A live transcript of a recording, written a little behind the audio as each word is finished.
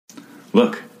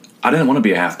Look, I didn't want to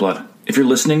be a half-blood. If you're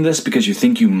listening to this because you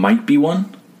think you might be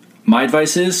one, my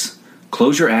advice is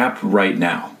close your app right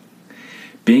now.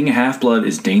 Being a half-blood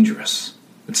is dangerous.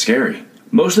 It's scary.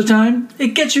 Most of the time, it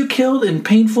gets you killed in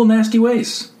painful, nasty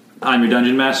ways. I'm your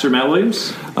Dungeon Master, Matt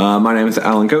Williams. My name is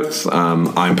Alan Coates.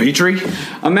 I'm Petrie.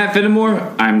 I'm Matt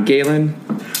Fenimore. I'm Galen.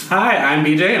 Hi, I'm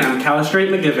BJ, and I'm Calistrate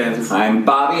McGivens. I'm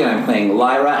Bobby, and I'm playing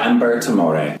Lyra Ember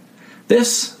Tamore.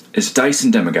 This is Dice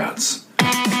and Demigods.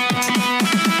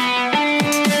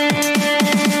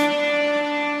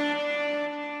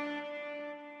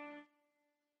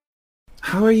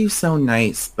 How are you so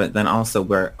nice, but then also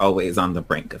we're always on the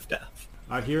brink of death?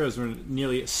 Our heroes were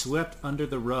nearly swept under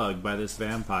the rug by this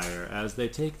vampire as they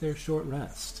take their short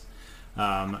rest.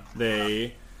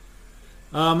 This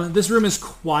room is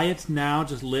quiet now,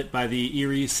 just lit by the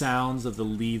eerie sounds of the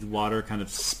Leith water kind of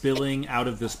spilling out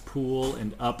of this pool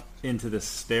and up into this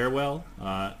stairwell.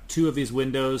 Two of these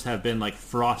windows have been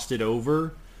frosted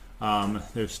over.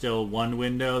 There's still one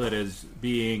window that is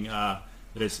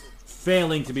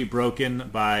failing to be broken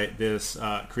by this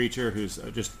creature who's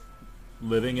just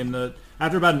living in the...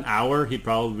 After about an hour, he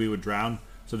probably would drown.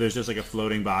 So there's just a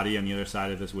floating body on the other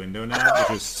side of this window now,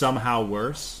 which is somehow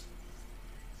worse.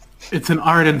 It's an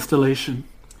art installation.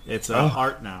 It's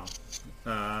art now.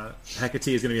 Hecate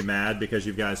is going to be mad because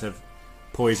you guys have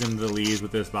poisoned the Lees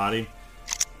with this body.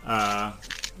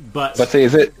 But say,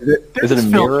 is it a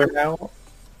mirror now,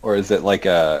 or is it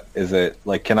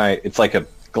it's like a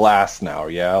glass now?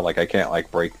 Yeah, I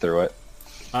can't break through it.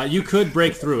 You could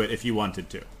break through it if you wanted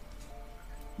to.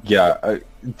 Yeah,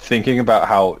 thinking about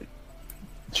how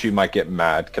she might get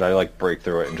mad, could I break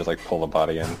through it and just pull the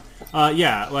body in?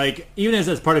 Yeah, even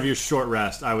as part of your short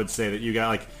rest, I would say that you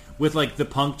got with the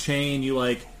punk chain,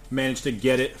 you managed to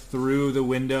get it through the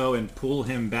window and pull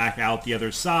him back out the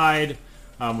other side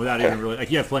without even really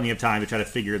you have plenty of time to try to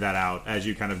figure that out as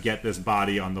you kind of get this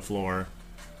body on the floor.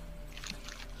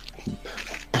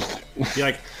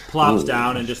 He plops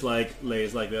down and just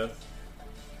lays like this.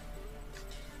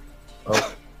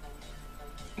 Oh.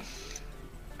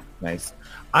 Nice.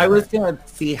 I was gonna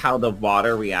see how the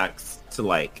water reacts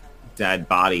to dead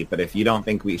body, but if you don't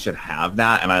think we should have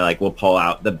that, and I will pull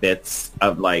out the bits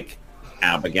of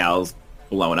Abigail's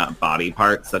blown up body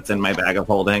parts that's in my bag of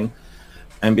holding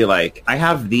and be I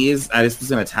have these, I just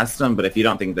was gonna test them, but if you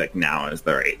don't think now is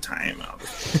the right time,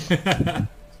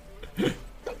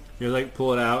 You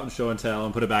pull it out and show and tell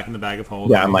and put it back in the bag of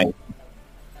holding. Yeah, I'm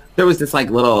there was this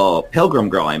little pilgrim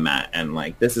girl I met, and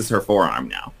this is her forearm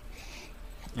now.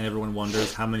 And everyone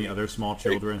wonders how many other small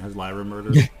children has Lyra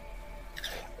murdered.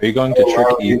 Are you going to trick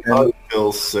Ethan? I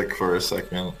feel sick for a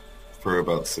second, for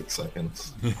about 6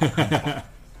 seconds.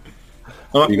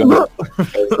 Are you going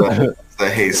the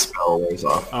haste spell wears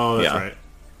off. Oh, that's right.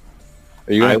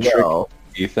 Are you going to trick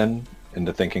Ethan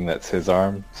into thinking that's his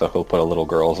arm, so he'll put a little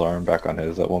girl's arm back on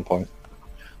his at one point?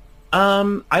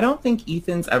 I don't think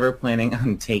Ethan's ever planning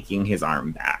on taking his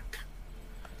arm back.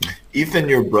 Ethan,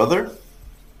 your brother?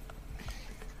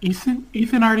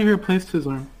 Ethan already replaced his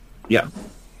arm. Yeah.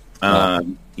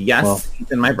 Yes,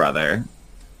 Ethan, my brother.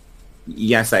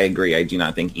 Yes, I agree. I do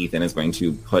not think Ethan is going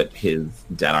to put his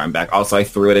dead arm back. Also, I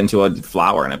threw it into a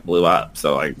flower and it blew up,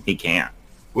 so he can't.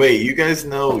 Wait, you guys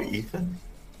know Ethan?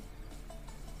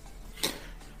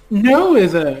 No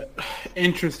is a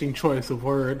interesting choice of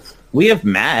words. We have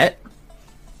met.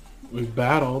 We've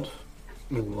battled.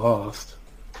 We've lost.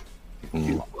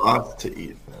 You lost to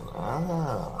Ethan.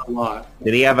 Ah. A lot.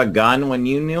 Did he have a gun when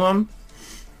you knew him?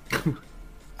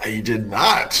 I did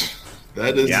not.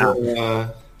 That is...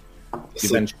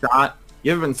 You've been shot?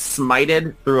 You ever been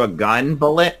smited through a gun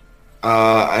bullet?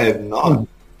 I have not.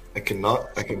 I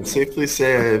can safely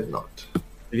say I have not. Have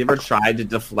you ever tried to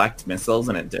deflect missiles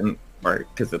and it didn't work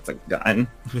because it's a gun?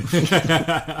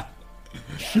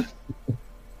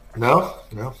 No.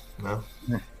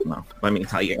 No, let me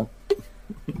tell you.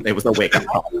 It was a wake-up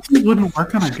call. It wouldn't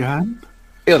work on a gun?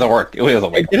 It doesn't work.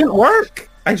 It didn't work.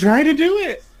 I tried to do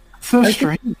it. So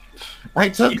strange. I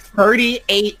took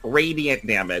 38 radiant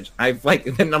damage.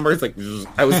 The numbers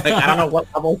I was I don't know what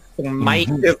level might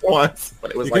this was,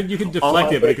 but it was you can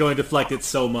deflect it, but you can only deflect it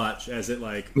so much as it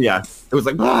yeah. It was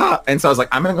ah! And so I was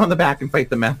I'm gonna go in the back and fight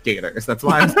the meth gators. That's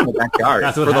why I'm in the backyard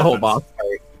That's what for the whole happens. boss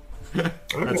fight.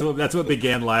 That's what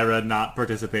began Lyra not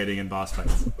participating in boss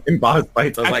fights. In boss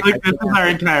fights, I was I think this is our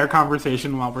entire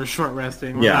conversation while we're short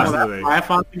resting. Yeah, absolutely. I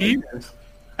fought the gamers.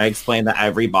 I explained that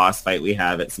every boss fight we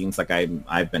have, it seems like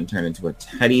I've been turned into a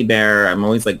teddy bear. I'm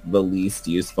always the least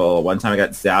useful. One time I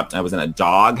got zapped. I was in a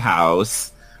dog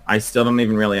house. I still don't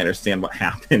even really understand what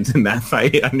happened in that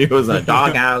fight. I knew it was in a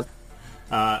dog house.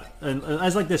 And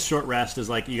as like this short rest is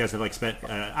like you guys have like spent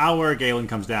an hour. Galen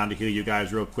comes down to heal you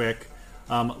guys real quick.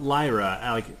 Lyra,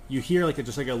 like you hear like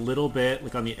just like a little bit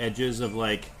like on the edges of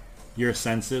like your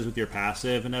senses with your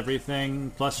passive and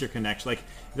everything, plus your connection, like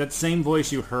that same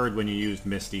voice you heard when you used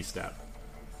Misty Step.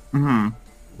 Mm-hmm.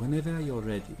 Whenever you're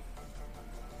ready,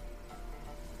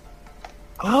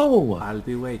 Oh, I'll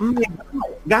be waiting.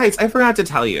 guys, I forgot to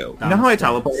tell you. You know how I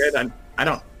teleported? I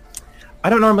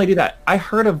don't normally do that. I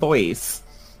heard a voice,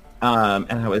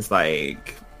 and I was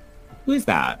like, "Who is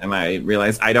that?" And I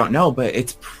realized I don't know, but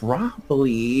it's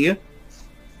probably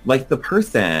like the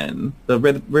person, the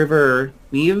river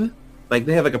weave. Like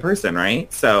they have like a person,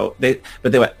 right? So they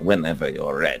went whenever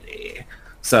you're ready.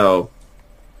 So,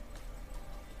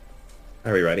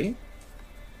 are we ready?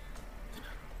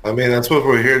 I mean, that's what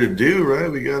we're here to do,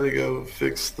 right? We gotta go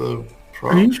fix the Are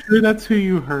problem. you sure that's who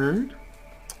you heard?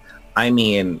 I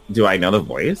mean, do I know the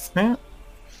voice, Matt?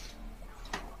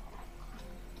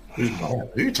 Who are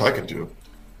you talking to?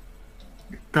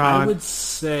 I God, would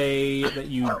say that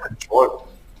you What?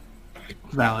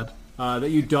 valid.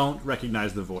 that you don't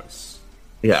recognize the voice.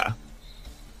 Yeah.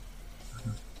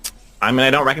 I mean, I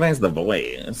don't recognize the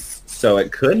voice, so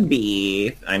it could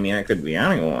be. I mean, it could be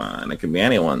anyone. It could be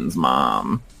anyone's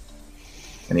mom.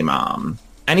 Any mom.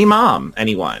 Any mom.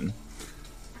 Anyone.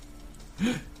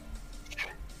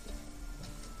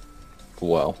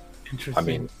 Well, Interesting. I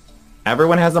mean,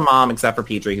 Everyone has a mom except for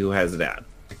Petrie, who has a dad.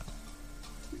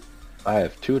 I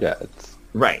have 2 dads.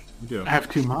 Right. You do. I have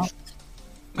 2 moms.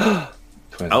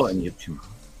 Twins. Oh, and you have 2 moms.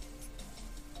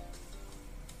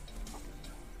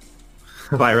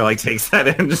 Lyra like takes that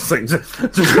in, just like.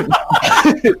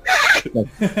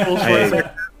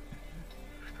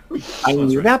 I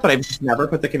knew that, but I've just never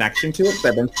put the connection to it. Because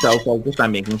I've been so focused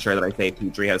on making sure that I say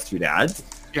Petrie has 2 dads,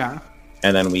 Yeah.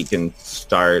 and then we can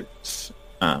start.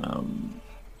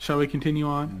 Shall we continue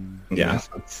on? Yeah. Yes,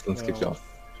 let's keep going.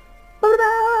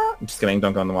 I'm just kidding.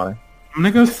 Don't go in the water. I'm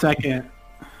gonna go second.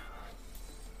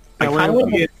 I That way, kinda when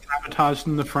wanna- we get sabotaged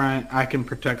in the front, I can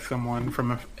protect someone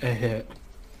from a hit.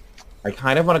 I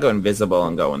kind of want to go invisible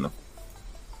and go in the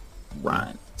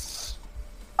front.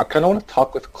 I kind of want to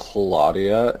talk with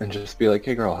Claudia and just be like,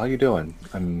 "Hey, girl, how you doing?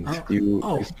 You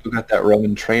still got that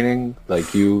Roman training?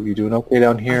 Like, you doing okay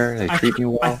down here? They treat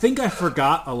you well?" I think I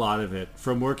forgot a lot of it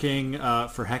from working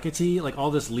for Hecate. Like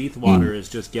all this Leith water is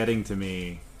just getting to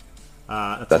me.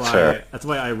 That's fair. That's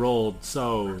why I rolled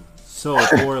so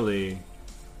poorly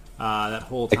that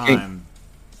whole time.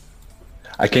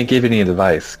 I can't give any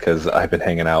advice because I've been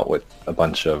hanging out with a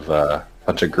bunch of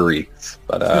Greeks,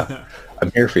 but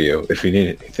I'm here for you if you need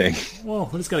anything. Well,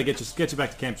 we just gotta get you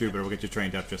back to Camp Jupiter. We'll get you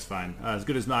trained up just fine, as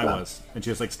good as I was. And she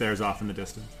just like stares off in the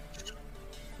distance.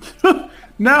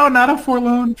 No, not a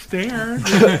forlorn stare.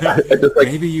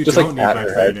 Maybe you just, don't like, need pat my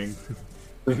her head. training.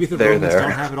 Maybe the There, Romans there.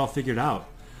 don't have it all figured out.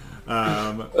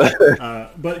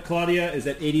 But Claudia is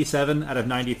at 87 out of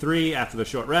 93 after the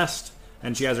short rest,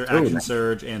 and she has her action nice.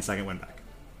 surge and second win back.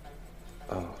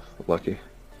 Oh, lucky.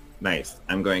 Nice.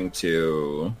 I'm going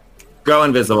to go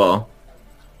invisible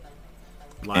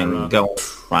Lyra and go in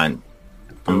front.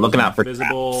 I'm looking out for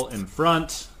visible traps. in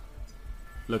front,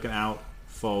 looking out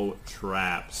for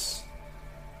traps.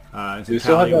 So you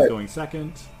still have Callie was that- going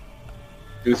second.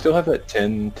 Do we still have that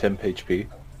 10 temp HP?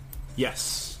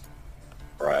 Yes.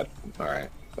 Right. All right.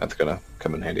 That's gonna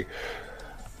come in handy.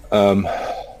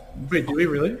 Wait, do we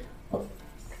really?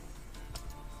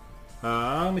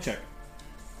 Let me check.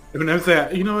 When I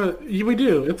say, you know what? We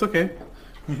do. It's okay.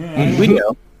 We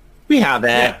know. We have it.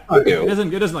 Yeah, do.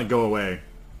 it doesn't like go away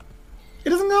It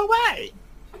doesn't go away.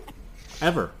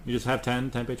 ever. You just have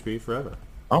 10 temp HP forever.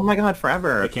 Oh my god,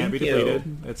 forever. It can't be Thank you.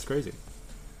 depleted. It's crazy.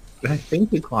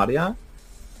 Thank you, Claudia.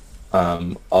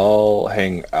 I'll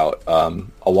hang out. I'll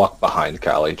walk behind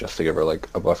Callie just to give her like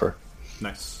a buffer.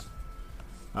 Nice.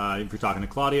 If you're talking to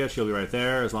Claudia, she'll be right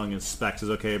there as long as Specs is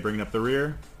okay bringing up the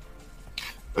rear.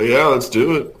 Oh, yeah, let's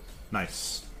do it.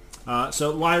 Nice.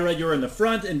 So Lyra, you're in the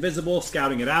front, invisible,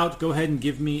 scouting it out. Go ahead and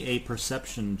give me a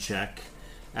perception check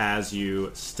as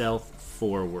you stealth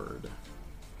forward.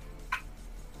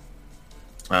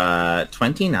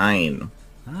 29.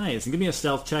 Nice. And give me a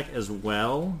stealth check as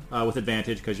well, with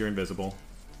advantage because you're invisible.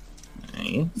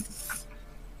 Nice.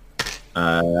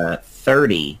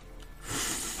 30.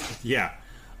 Yeah.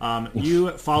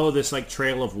 You follow this like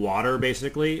trail of water.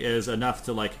 Basically, is enough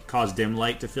to like cause dim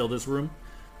light to fill this room,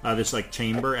 this like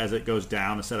chamber as it goes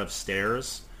down a set of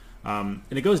stairs, and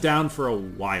it goes down for a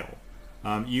while.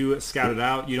 You scout it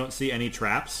out. You don't see any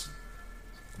traps.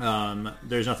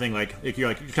 There's nothing like if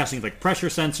you're testing like pressure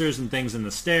sensors and things in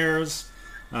the stairs.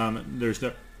 There's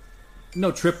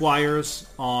no tripwires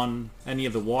on any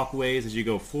of the walkways as you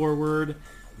go forward.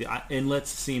 The inlets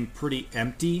seem pretty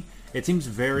empty. It seems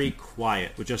very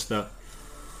quiet with just the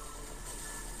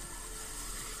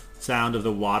sound of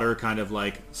the water kind of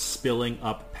like spilling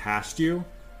up past you.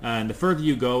 And the further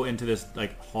you go into this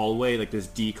like hallway, like this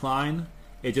decline,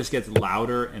 it just gets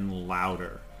louder and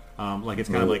louder. Like it's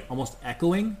kind of like almost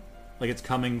echoing, like it's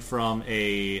coming from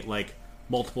a like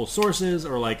multiple sources,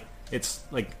 or like it's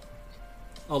like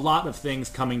a lot of things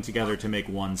coming together to make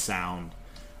one sound.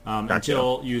 Gotcha.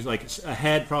 Until you like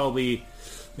ahead, probably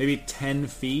maybe 10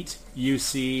 feet, you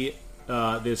see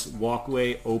this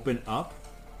walkway open up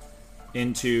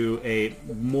into a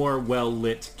more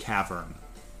well-lit cavern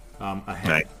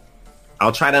ahead. Okay.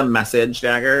 I'll try to message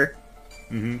Dagger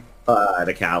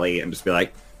to Callie and just be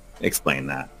like, explain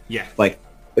that. Yeah. Like,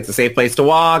 it's a safe place to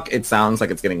walk. It sounds like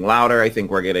it's getting louder. I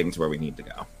think we're getting to where we need to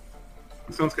go.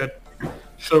 Sounds good.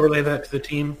 She'll relay that to the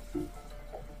team.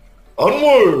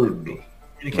 Onward!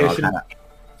 Communication.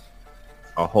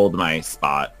 I'll hold my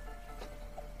spot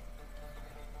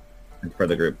for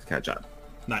the group to catch up.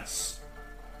 Nice.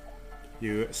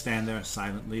 You stand there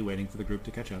silently waiting for the group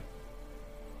to catch up.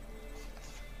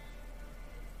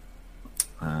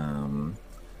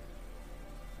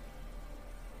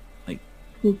 Like,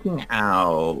 looking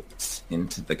out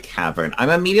into the cavern, I'm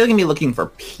immediately going to be looking for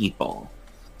people.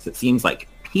 So it seems like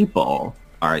people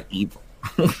are evil.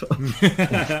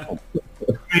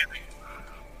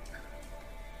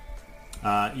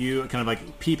 You kind of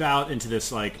like peep out into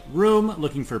this like room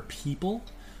looking for people.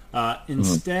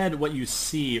 Instead, what you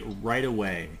see right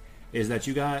away is that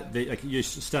you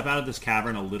step out of this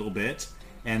cavern a little bit,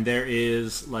 and there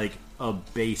is like a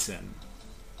basin.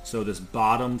 So this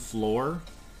bottom floor,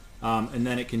 and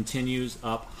then it continues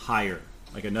up higher,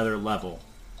 like another level,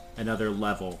 another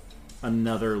level,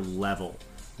 another level.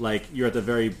 Like you're at the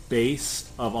very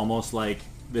base of almost like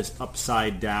this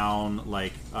upside down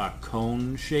like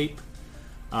cone shape.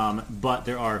 But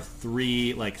there are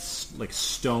 3 like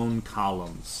stone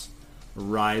columns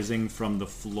rising from the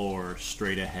floor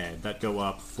straight ahead that go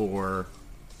up for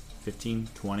 15,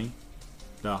 20.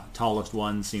 The tallest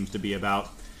one seems to be about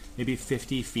maybe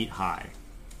 50 feet high.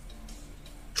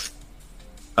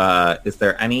 Is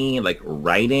there any like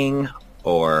writing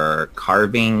or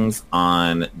carvings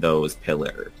on those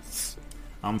pillars?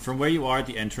 From where you are at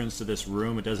the entrance to this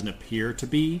room, it doesn't appear to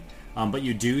be, but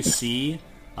you do see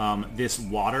this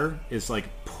water is like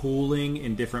pooling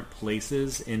in different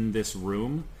places in this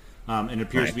room, and it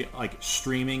appears to be like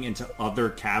streaming into other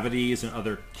cavities and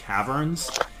other caverns,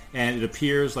 and it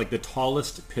appears like the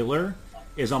tallest pillar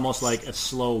is almost like a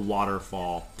slow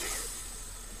waterfall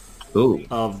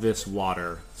of this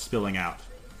water spilling out,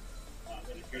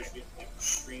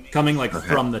 coming like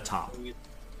from the top.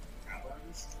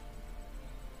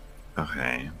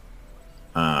 Okay.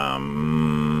 I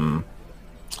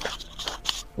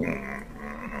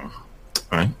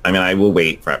mean, I will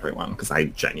wait for everyone because I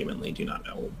genuinely do not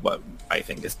know what I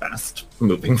think is best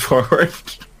moving forward.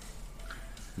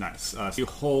 Nice. So you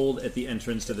hold at the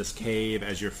entrance to this cave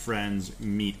as your friends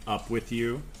meet up with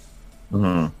you.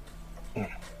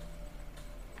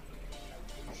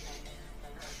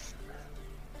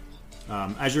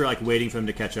 As you're like waiting for them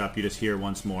to catch up, you just hear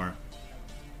once more,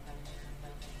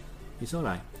 "It's all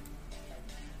right.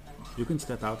 You can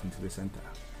step out into the center."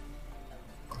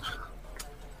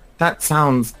 That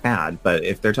sounds bad, but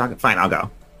if they're talking, fine, I'll go.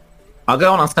 I'll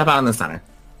go and I'll step out in the center.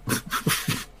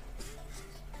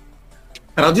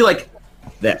 And I'll do like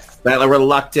this. That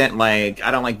reluctant, like, I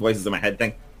don't like voices in my head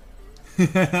thing.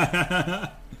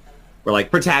 Where like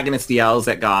protagonist yells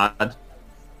at God.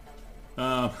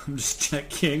 I'm just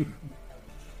checking.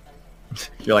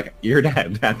 You're like, you're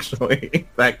dead, actually.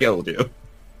 That killed you.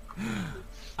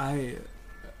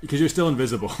 Because you're still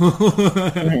invisible.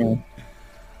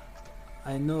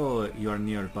 I know you're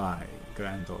nearby,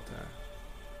 granddaughter.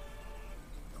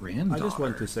 Granddaughter? I just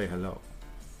want to say hello.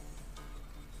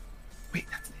 Wait,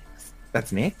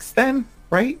 that's Nyx then,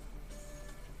 right?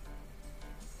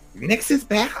 Nyx is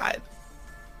bad.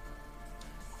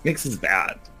 Nyx is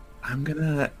bad. I'm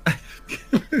gonna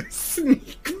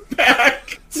sneak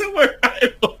back to where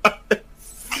I was.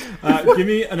 Give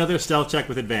me another stealth check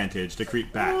with advantage to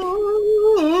creep back.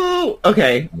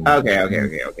 Okay. Oh,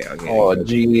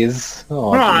 jeez.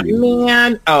 Oh,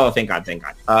 man. Oh, thank God.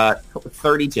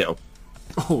 32.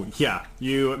 Oh, yeah.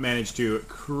 You managed to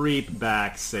creep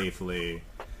back safely.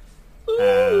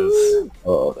 As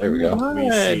there we go. we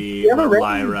see what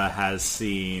Lyra has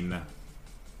seen.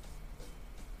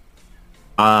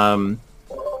 I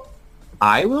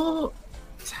will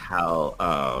tell...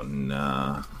 Oh,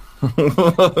 no.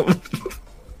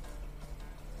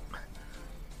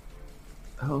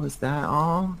 Oh, is that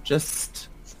all? Just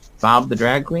Bob the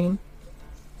drag queen?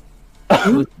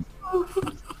 I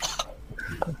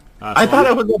thought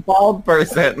it was a bald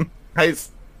person. I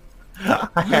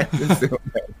had to assume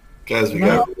that. Guys, we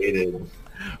got raided.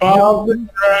 Bob the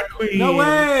drag queen. No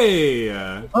way!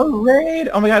 Oh, Raid!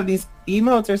 Oh my god, these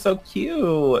emotes are so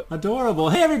cute. Adorable.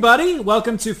 Hey everybody,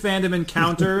 welcome to Fandom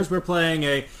Encounters. We're playing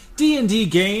a D&D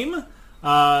game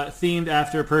themed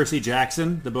after Percy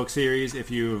Jackson, the book series,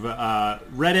 if you've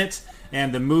read it,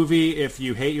 and the movie, if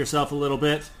you hate yourself a little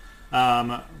bit.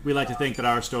 We like to think that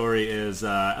our story is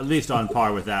at least on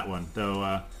par with that one,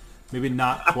 though maybe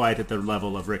not quite at the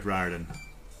level of Rick Riordan.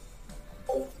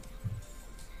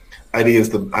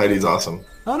 Heidi's awesome.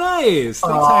 Oh, nice!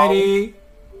 Thanks, Heidi.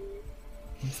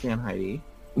 Stan Heidi.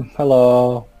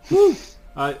 Hello.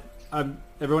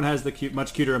 Everyone has the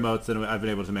much cuter emotes than I've been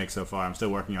able to make so far. I'm still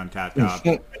working on Cat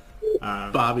God.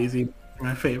 Bobby's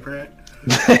my favorite.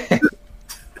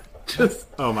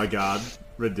 Oh my god,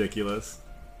 ridiculous.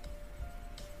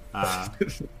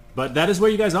 But that is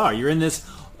where you guys are. You're in this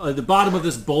the bottom of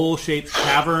this bowl-shaped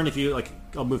cavern. If you like,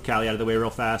 I'll move Callie out of the way real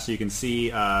fast so you can see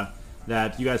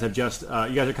that you guys have just you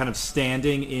guys are kind of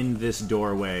standing in this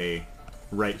doorway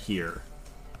right here.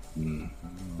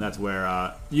 That's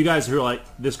where you guys who are like,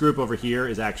 this group over here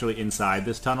is actually inside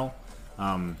this tunnel,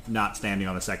 not standing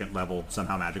on the second level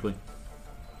somehow magically.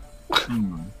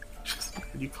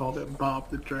 You called it Bob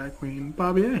the drag queen.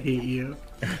 Bobby, I hate you.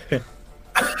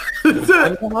 I'm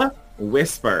gonna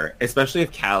whisper, especially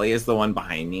if Callie is the one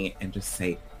behind me, and just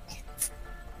say, "It's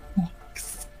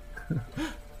Nix."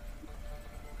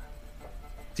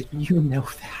 Did you know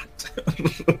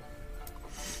that?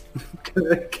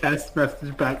 Can I cast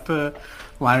message back to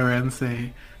Lyra and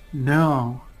say,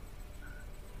 no.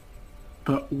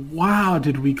 But wow,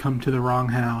 did we come to the wrong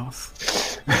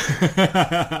house?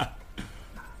 Are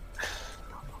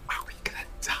we gonna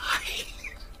die?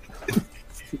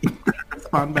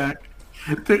 Respond back.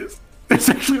 There's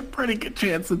actually a pretty good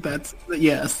chance that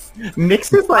yes.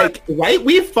 Nix is like, right?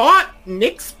 We fought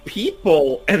Nix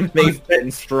people, and they've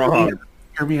been strong.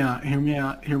 Hear me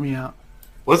out.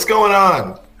 What's going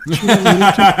on?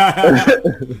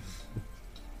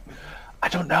 I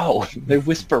don't know. They're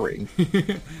whispering.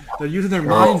 They're using their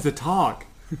minds to talk.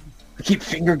 They keep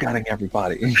finger gunning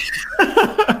everybody.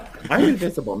 I'm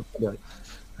invisible.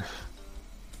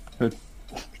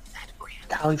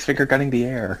 Callie's finger gunning the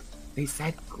air. They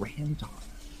said granddaughter.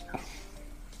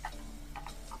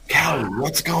 Callie,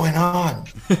 what's going on?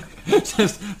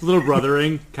 Just little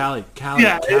brothering. Callie.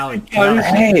 Yeah, Callie.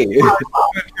 Hey!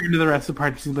 Turn to the rest of the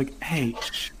party. She's like, hey,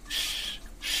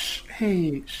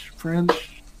 hey, friends.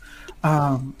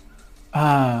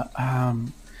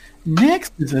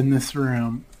 Nix is in this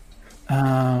room.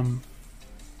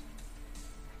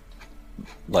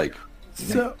 Like,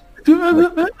 So,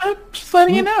 just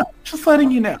letting you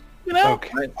know. You know?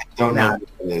 okay. I don't know what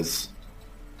it is.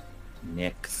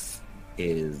 Nix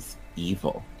is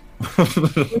evil.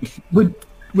 Would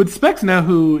Specs know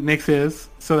who Nix is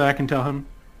so that I can tell him?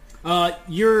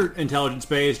 You're intelligence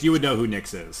based. You would know who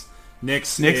Nix is.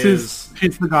 Nix is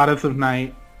she's the goddess of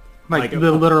night. Like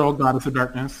the literal goddess of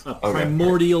darkness. A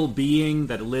primordial being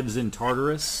that lives in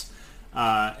Tartarus,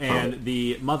 and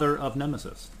the mother of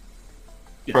Nemesis.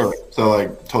 Yes. Perfect. So,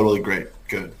 like, totally great.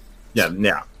 Good.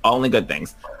 Yeah. Only good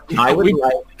things. I would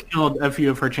like killed a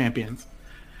few of her champions.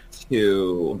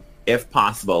 to, if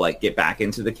possible, like get back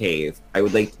into the cave. I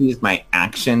would like to use my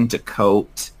action to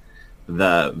coat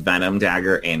the venom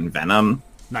dagger in venom,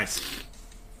 Nice.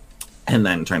 and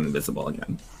then turn invisible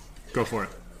again. Go for it.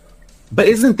 But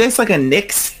isn't this like a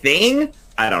Nix thing?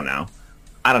 I don't know.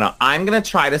 I'm gonna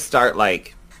try to start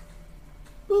like,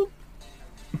 boop.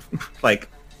 like,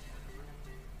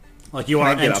 You are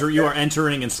I get up you there? are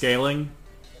entering and scaling.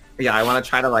 yeah, I want to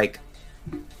try to like.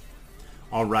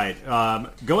 All right.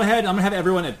 Go ahead. I'm gonna have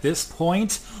everyone at this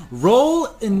point roll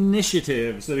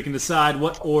initiative so we can decide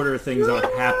what order things are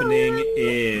happening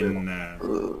in.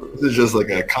 This is just like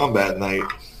a combat night.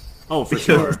 Oh, for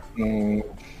sure.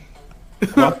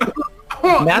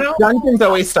 Matt Dungeons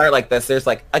always start like this. There's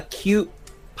like a cute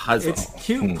puzzle. It's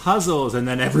cute puzzles, and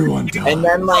then everyone dies. And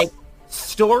then like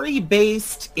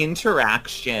story-based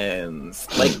interactions,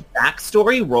 like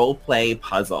backstory role-play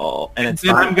puzzle, and it's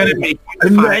Then I'm gonna make you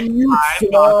and fight then you five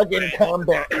slug on in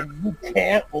combat and you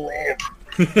can't live.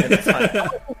 And it's like,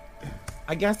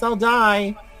 I guess I'll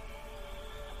die.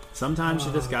 Sometimes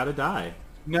you just gotta die.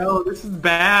 No, this is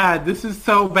bad. This is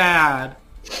so bad.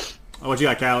 Oh, what you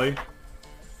got, Callie?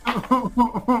 I'm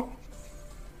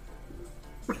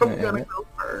gonna go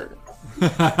first.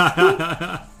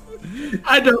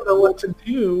 I don't know what to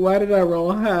do. Why did I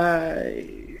roll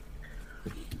high?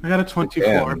 I got a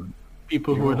 24. Damn.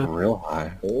 People who You're would real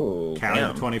high. Oh, Callie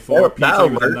with 24,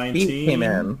 PJ with a 19. Came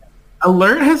in.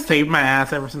 Alert has saved my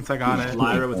ass ever since I got it.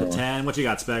 Lyra with a 10. What you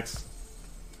got, Specs?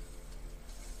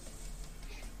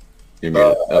 You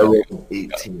mean I rolled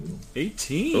 18.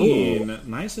 18.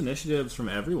 Nice initiatives from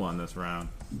everyone this round.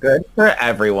 Good for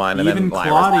everyone. And Even then Lyra's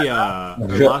Claudia.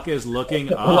 Her luck is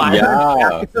looking up. Lyra's Yeah.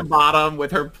 back at the bottom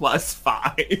with her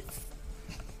 +5.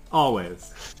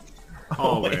 Always.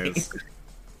 Always.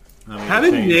 How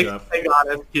did Nick say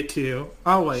Goddess get to?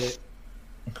 Oh, wait.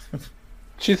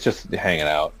 She's just hanging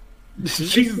out.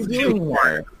 She's doing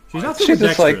more. She's not super She's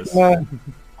just like,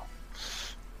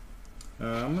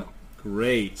 dexterous.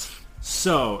 Great.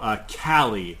 So,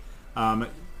 Callie,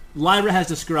 Lyra has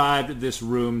described this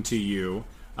room to you.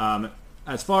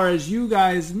 As far as you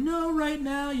guys know right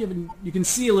now, you can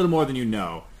see a little more than you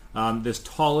know. This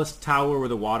tallest tower where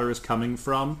the water is coming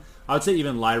from, I would say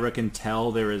even Lyra can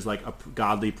tell there is like a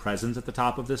godly presence at the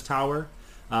top of this tower.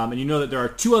 And you know that there are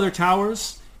 2 other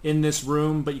towers in this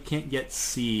room, but you can't yet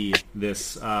see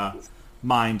this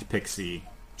mind pixie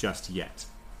just yet.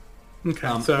 Okay,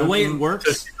 The way it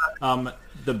works,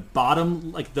 the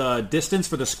bottom, like the distance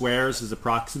for the squares is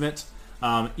approximate.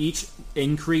 Each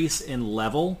increase in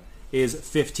level is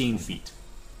 15 feet.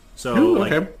 So Ooh,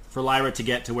 okay. For Lyra to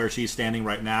get to where she's standing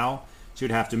right now, she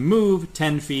would have to move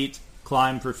 10 feet,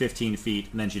 climb for 15 feet,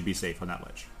 and then she'd be safe on that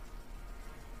ledge.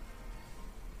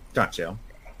 Gotcha.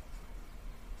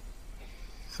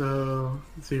 So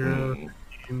 0,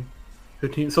 15,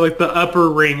 15. So like the upper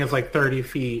ring is like 30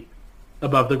 feet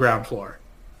above the ground floor.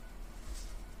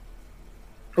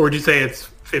 Or would you say it's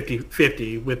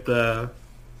 50-50 with the...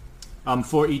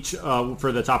 For each,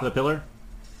 for the top of the pillar?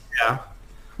 Yeah.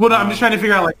 Well, no, I'm just trying to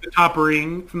figure out like the top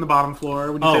ring from the bottom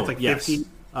floor. Would you say it's like yes. 50?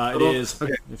 It is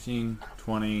Okay. 15,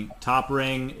 20. Top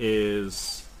ring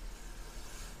is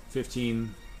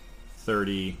 15,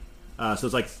 30. So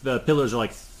it's like the pillars are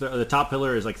like, the top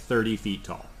pillar is like 30 feet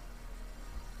tall.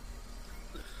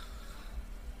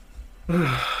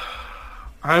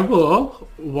 I will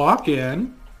walk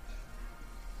in.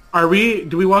 Do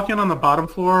we walk in on the bottom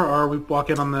floor, or are we walk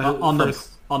in on the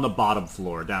on the bottom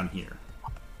floor down here?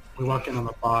 We walk in on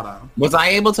the bottom. Was I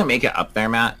able to make it up there,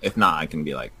 Matt? If not, I can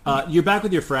be like... You're back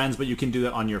with your friends, but you can do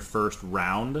that on your first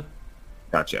round.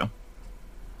 Gotcha.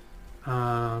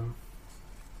 Then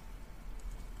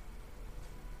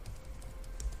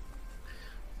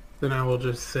I will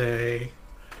just say,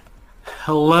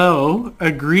 hello,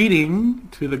 a greeting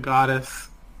to the goddess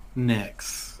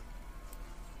Nyx.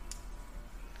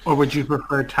 Or would you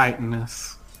prefer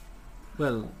Titaness?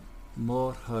 Well,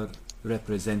 more her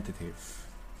representative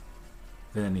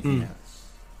than anything else.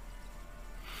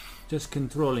 Just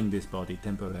controlling this body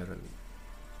temporarily.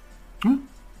 Signs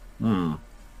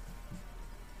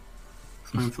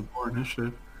of poor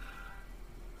initiative.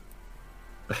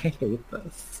 I hate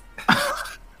this.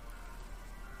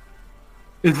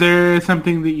 Is there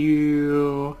something that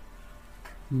you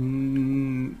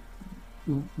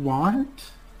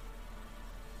want?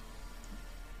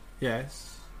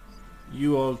 Yes.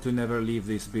 You all to never leave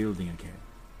this building again.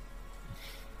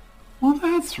 Well,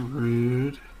 that's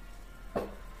rude.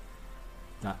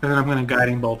 That And then I'm going to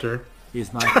guiding bolt her.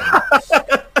 is my house.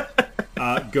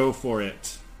 Go for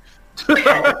it.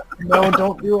 no,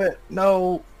 don't do it.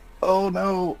 No. Oh,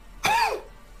 no.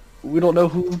 We don't know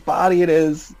whose body it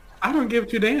is. I don't give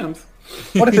 2 damns.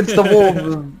 What if it's the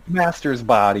wolf master's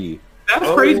body? That's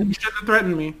crazy. You shouldn't have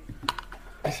threatened me.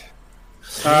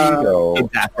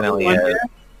 It definitely is.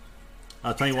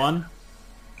 21?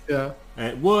 Yeah.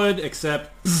 It would,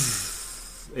 except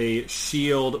a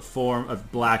shield form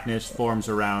of blackness forms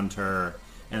around her,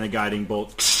 and the guiding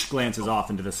bolt glances off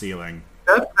into the ceiling.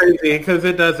 That's crazy, because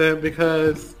it doesn't,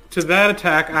 because to that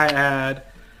attack I add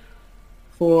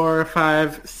 4,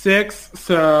 5, 6,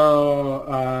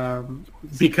 so,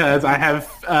 because I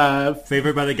have,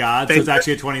 Favored by the gods, so it's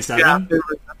actually a 27?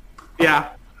 Yeah.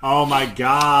 Oh my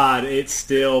god, it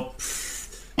still...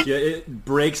 it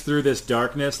breaks through this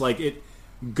darkness, like it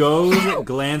goes,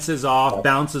 glances off,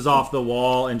 bounces off the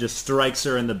wall, and just strikes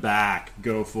her in the back.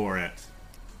 Go for it.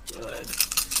 Good.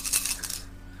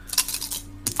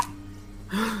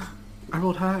 I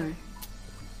rolled high.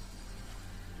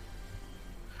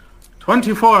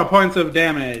 24 points of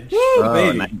damage.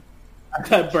 Baby. Nice.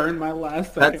 I burned my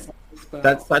last second.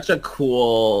 That's such a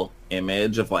cool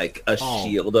image of like a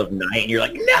shield of night, and you're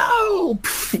like, no!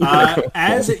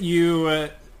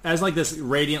 As like this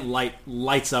radiant light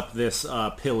lights up this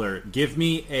pillar, give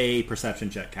me a perception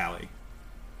check, Callie.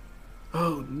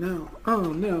 Oh no.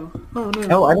 Oh no. Oh no.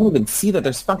 Oh, I don't even see that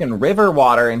there's fucking river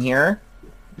water in here.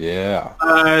 Yeah.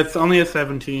 It's only a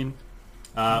 17.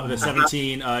 With a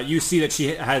 17, you see that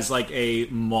she has like a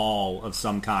maul of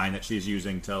some kind that she's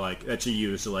using to that she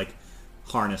used to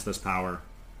harness this power.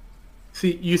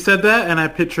 See, you said that, and I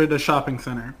pictured a shopping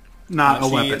center, not a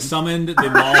weapon. She summoned the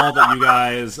mall that you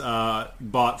guys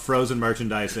bought frozen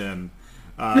merchandise in,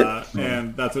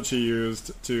 and that's what she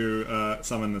used to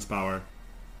summon this power.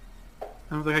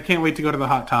 I was like, I can't wait to go to the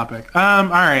hot topic. All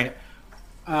right.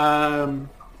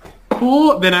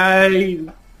 Cool. Then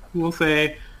I will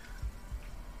say,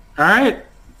 all right,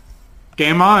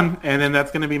 game on, and then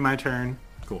that's going to be my turn.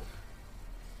 Cool.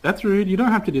 That's rude. You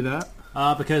don't have to do that.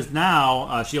 Because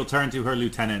now she'll turn to her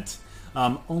lieutenant,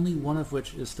 only one of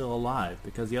which is still alive,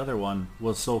 because the other one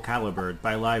was Soul Calibur'd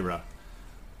by Lyra.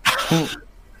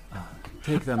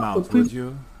 Take them out, would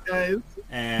you? Guys.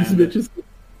 And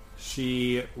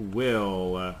she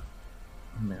will...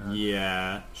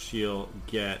 she'll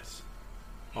get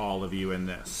all of you in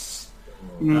this.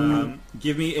 Everyone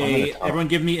give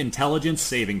me intelligence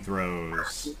saving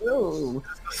throws.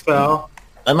 Spell.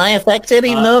 Am I affected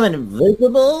even though I'm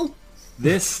invisible?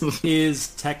 This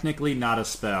is technically not a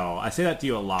spell. I say that to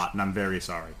you a lot, and I'm very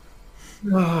sorry.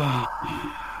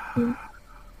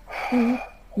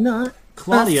 Not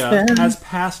Claudia has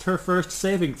passed her first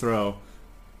saving throw.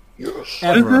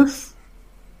 Ever. What is this?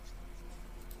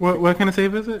 What kind of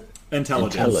save is it?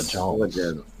 Intelligence. Oh,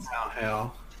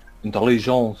 hell.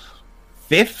 Intelligence.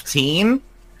 15?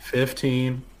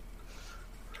 15.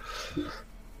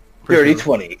 Dirty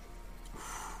 20.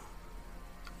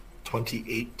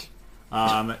 28.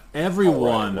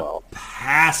 Everyone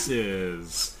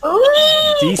passes.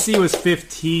 DC was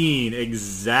 15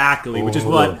 exactly, which is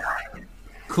what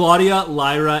Claudia,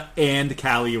 Lyra, and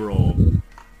Callie rolled.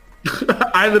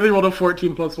 I literally rolled a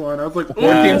 14 plus 1. I was like,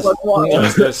 14 plus 1.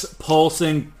 Just this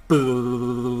pulsing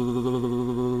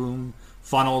boom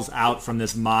funnels out from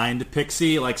this mind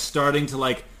pixie, starting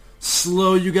to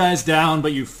slow you guys down,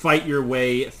 but you fight your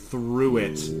way through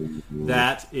it.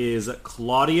 That is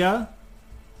Claudia.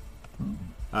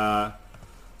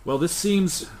 Well, this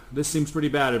seems pretty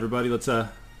bad, everybody.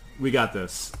 We got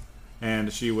this.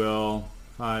 And she will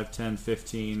 5, 10,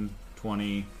 15,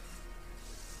 20,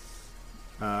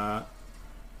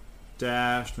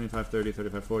 dash, 25, 30,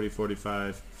 35, 40,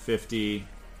 45, 50,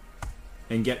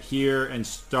 and get here and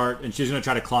start, and she's going to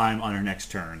try to climb on her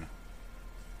next turn.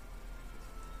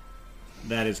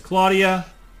 That is Claudia.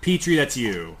 Petrie, that's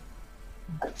you.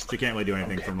 She can't really do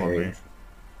anything from long range.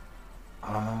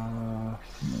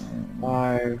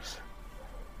 5,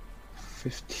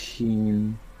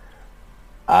 15.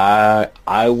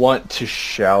 I want to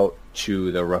shout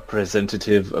to the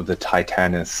representative of the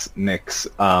Titanus, Nyx.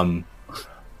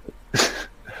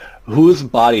 Whose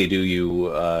body do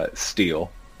you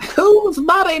steal? Whose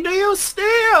body do you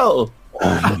steal?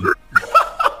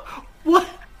 What?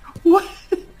 What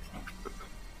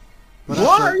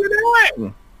are you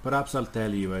doing? Perhaps I'll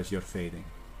tell you as you're fading.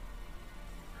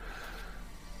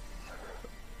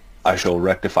 I shall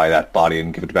rectify that body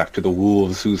and give it back to the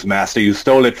wolves whose master you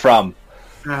stole it from.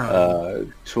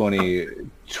 20,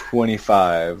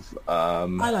 25. I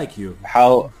like you.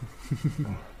 How...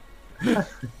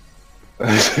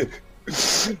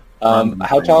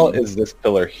 how tall is this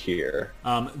pillar here?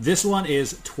 This one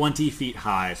is 20 feet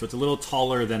high, so it's a little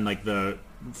taller than the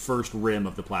first rim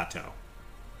of the plateau.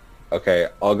 Okay,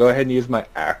 I'll go ahead and use my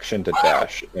action to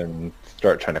dash and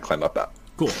start trying to climb up that.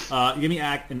 Cool. Give me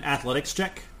an athletics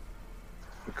check.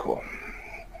 Cool.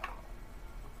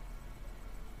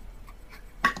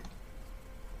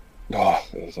 Oh,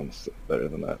 it was almost better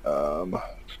than that.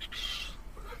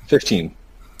 15.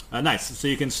 Nice. So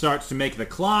you can start to make the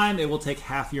climb. It will take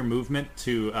half your movement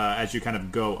to as you kind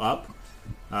of go up.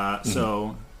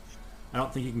 So I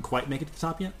don't think you can quite make it to the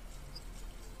top yet.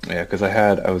 Yeah, because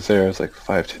I was there, I was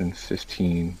 5, 10,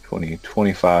 15, 20,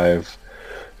 25.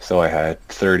 So I had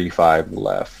 35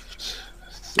 left.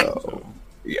 So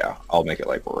yeah, I'll make it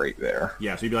right there.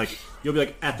 Yeah, so you'll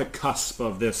be at the cusp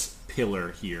of this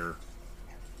pillar here.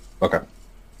 Okay.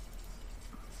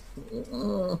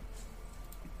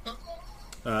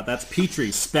 That's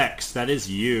Petrie. Specs, that is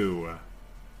you.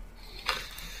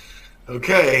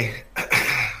 Okay.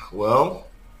 Well,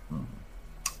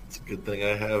 it's a good thing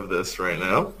I have this right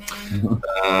now.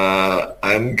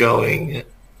 I'm going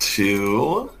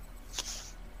to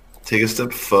take a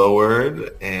step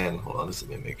forward and hold on, just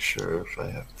let me make sure if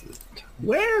I have to.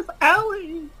 Where's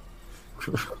Ellie?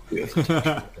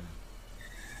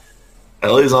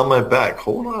 Ellie's on my back.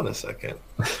 Hold on a second.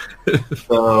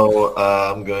 So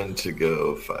I'm going to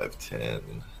go 5, 10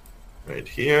 right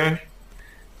here.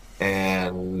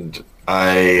 And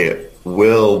I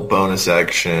will bonus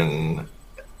action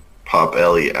pop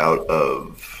Ellie out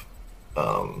of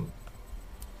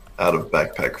out of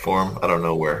backpack form. I don't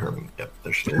know where her. Yep,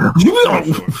 there she is.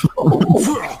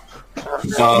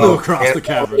 Flew across the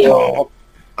cavern.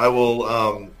 I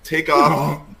will take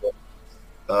off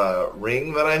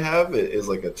ring that I have. It is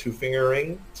like a 2-finger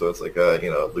ring, so it's like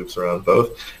it loops around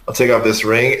both. I'll take off this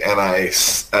ring and I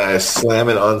slam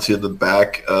it onto the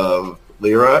back of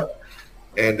Lyra,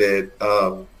 and it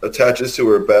attaches to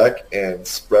her back and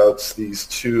sprouts these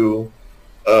two.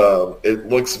 It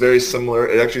looks very similar.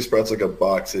 It actually sprouts like a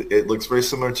box. It looks very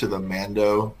similar to the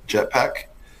Mando jetpack.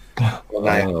 And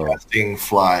I'm casting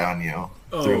fly on you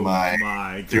through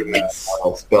my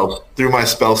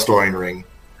spell storing ring.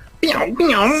 Sick.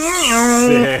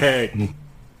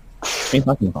 He's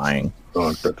fucking flying.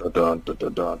 Lyra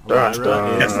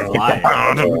is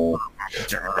flying.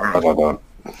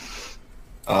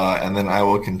 And then I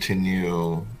will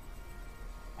continue.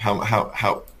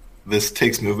 How this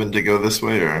takes movement to go this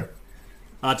way, or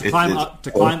to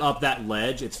climb up that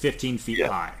ledge, it's 15 feet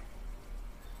high.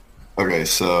 Okay,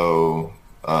 so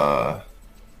that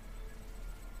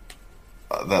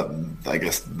I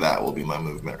guess that will be my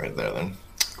movement right there then.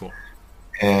 Cool.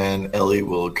 And Ellie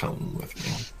will come with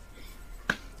me.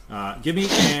 Give me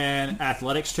an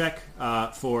athletics check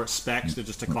for Specs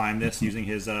just to climb this using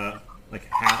his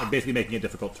basically making it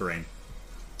difficult terrain.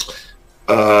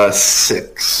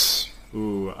 6.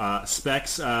 Ooh,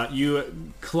 Specs, you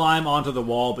climb onto the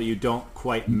wall, but you don't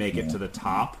quite make it to the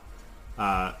top.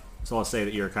 So I'll say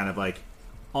that you're kind of like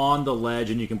on the ledge,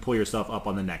 and you can pull yourself up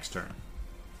on the next turn.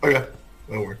 Okay,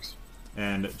 that works.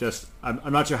 And just,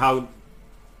 I'm not sure how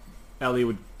Ellie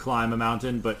would climb a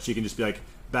mountain, but she can just be like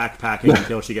backpacking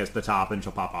until she gets to the top, and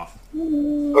she'll pop off.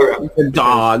 Okay. The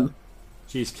dog.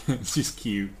 She's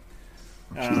cute.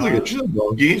 She's a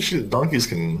donkey. Donkeys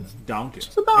can. Donkey.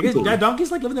 I guess, yeah,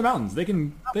 donkeys like live in the mountains. They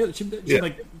can. She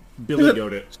like Billy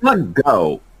Goat it. She's not a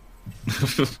goat.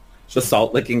 The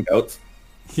salt licking goats.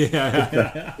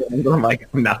 Yeah.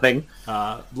 Like nothing.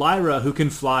 Lyra, who can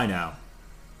fly now.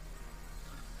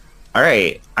 All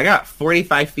right, I got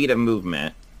 45 feet of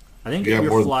movement. I think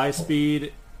your fly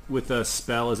speed with a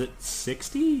spell is it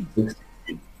 60?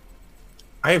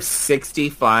 I have 60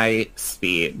 fly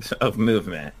speed of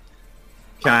movement.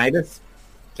 Can I just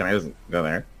go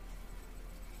there?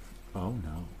 Oh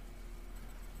no.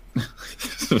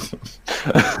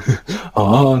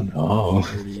 Oh no.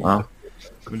 Well,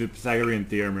 I'm gonna do Pythagorean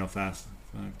theorem real fast.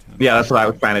 5, 10, yeah, that's what I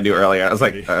was trying to do earlier. I was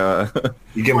like,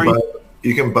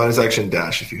 You can bonus action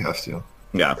dash if you have to.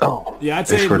 yeah. Oh. Yeah, I'd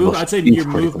say your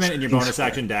movement and your bonus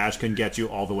action dash can get you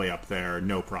all the way up there,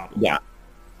 no problem. Yeah.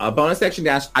 Bonus action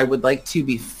dash, I would like to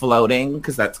be floating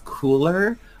because that's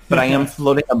cooler, but I am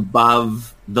floating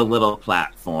above the little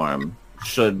platform.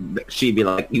 Should she be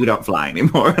like, you don't fly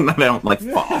anymore, and I don't like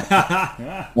fall.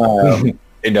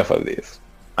 Enough of these.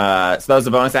 So that was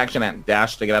a bonus action and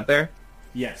dash to get up there?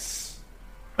 Yes.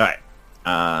 All right.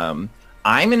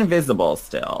 I'm invisible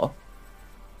still.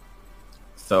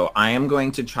 So I am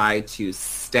going to try to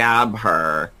stab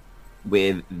her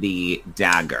with the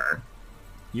dagger.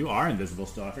 You are invisible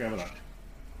still. I forgot about that.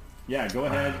 Yeah, go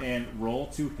ahead and roll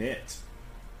to hit.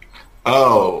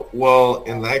 Oh, well,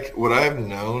 would I have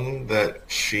known that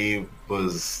she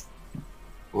was...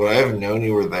 Would I have known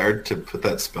you were there to put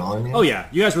that spell on you? Oh yeah,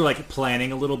 you guys were like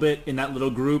planning a little bit in that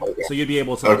little group, so you'd be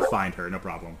able to like find her, no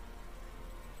problem.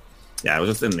 Yeah, I was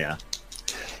just in there.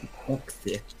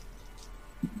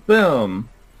 Boom.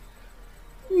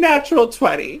 Natural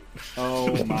 20.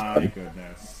 Oh my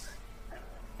goodness.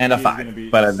 And a She's 5. gonna be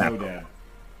But a so natural.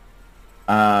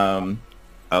 dead.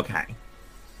 Okay.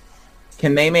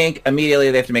 Can they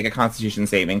immediately they have to make a constitution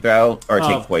saving throw or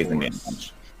take Of poison course.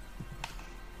 damage?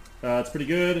 It's pretty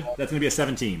good. That's gonna be a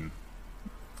 17.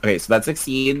 Okay, so that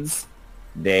succeeds.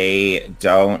 They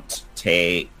don't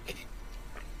take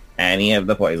any of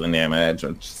the poison damage,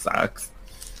 which sucks.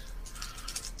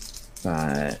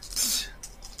 But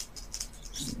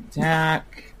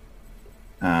attack.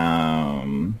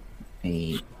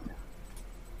 8,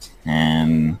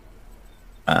 10,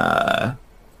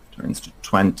 turns to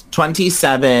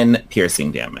 27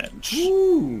 piercing damage.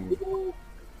 Ooh.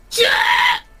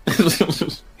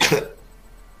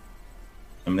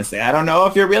 I'm gonna say, I don't know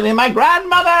if you're really my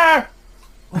grandmother.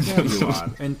 Whatever you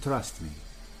are, and trust me,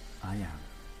 I am.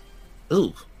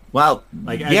 Ooh, well,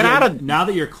 Like get out of. now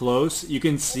that you're close, you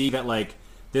can see that like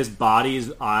this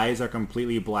body's eyes are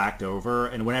completely blacked over,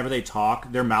 and whenever they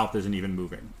talk, their mouth isn't even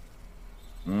moving.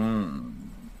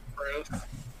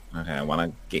 Okay, I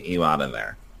want to get you out of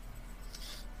there.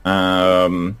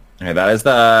 Okay, that is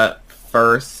the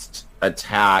first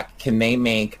attack. Can they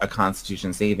make a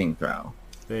Constitution saving throw?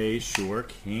 They sure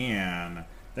can.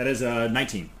 That is a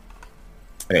 19.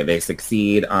 Okay, they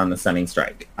succeed on the stunning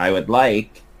strike. I would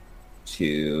like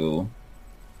to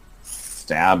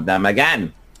stab them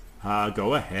again.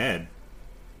 Go ahead.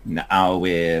 Now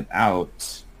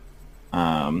without...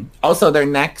 also, their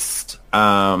next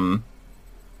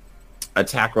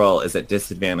attack roll is at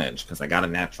disadvantage because I got a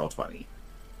natural 20.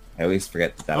 I always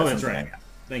forget that. Oh, is that's something right. I got.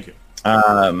 Thank you.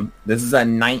 This is a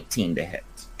 19 to hit.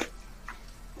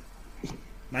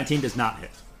 19 does not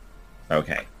hit.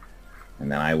 Okay.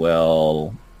 And then I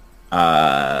will...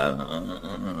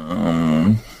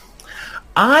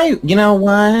 you know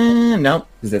what? Nope,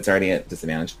 because it's already at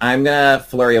disadvantage. I'm going to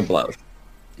Flurry of Blows.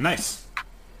 Nice.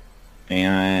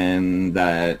 And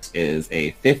that is a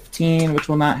 15, which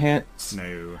will not hit.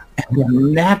 No. And a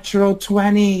natural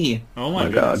 20. Oh my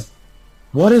God. goodness.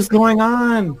 What is going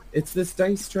on? It's this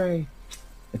dice tray.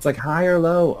 It's like high or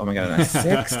low. Oh my god, a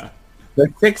 6. The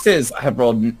 6s have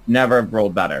never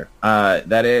rolled better.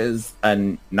 That is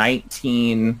a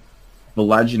 19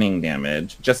 bludgeoning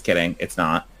damage. Just kidding, it's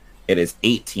not. It is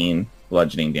 18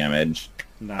 bludgeoning damage.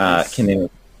 Nice. Can do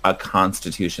a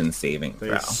Constitution saving They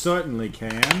throw. certainly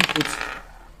can. Oops.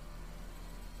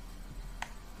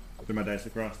 Threw my dice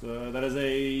across that is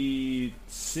a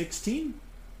 16?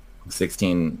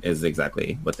 16 is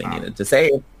exactly what they needed to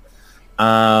save.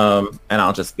 And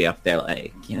I'll just be up there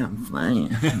like, yeah, I'm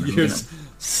flying. You're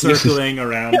circling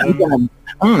around them.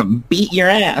 I'm gonna beat your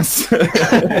ass.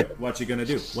 What you gonna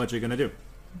do? What you gonna do?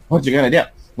 What you gonna do?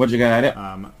 What you gonna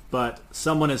do? But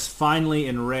someone is finally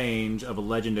in range of a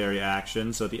legendary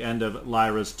action, so at the end of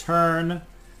Lyra's turn,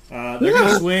 they're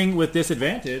gonna swing with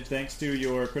disadvantage thanks to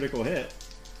your critical hit.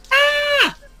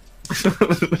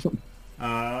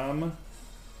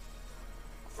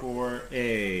 For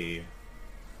a...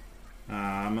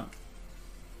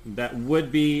 that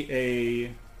would be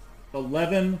a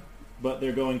 11, but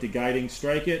they're going to Guiding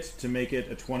Strike it to make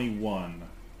it a 21.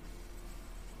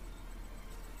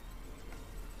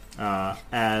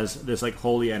 As this like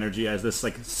holy energy, as this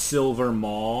like silver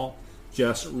maul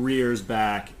just rears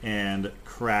back and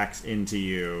cracks into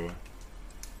you.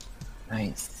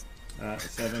 Nice.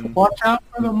 7. Watch out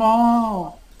for the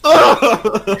mall. Like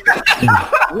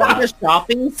a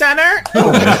shopping center?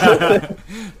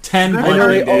 10 I know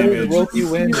they bludgeoning always damage. rope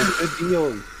you in with good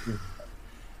deals.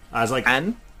 As like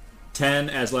 10? 10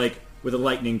 as like with a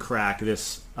lightning crack,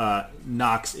 this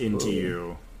knocks into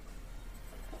you.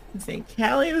 Say,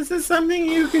 Callie, this is something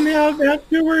you can have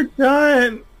after we're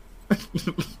done.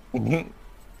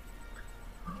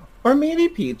 Or maybe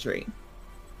Petrie.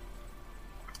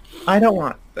 I don't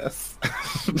want this.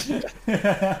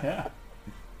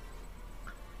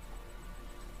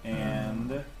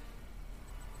 And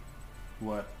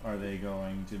what are they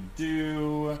going to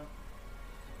do?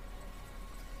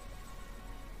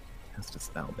 Cast a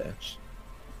spell, bitch.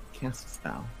 Cast a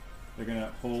spell. They're going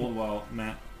to hold while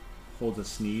Matt holds a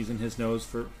sneeze in his nose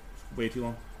for way too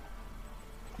long.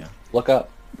 Look up.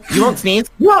 You won't sneeze?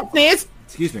 You won't sneeze?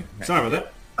 Excuse me. Sorry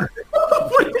about that.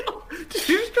 Did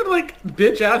you just like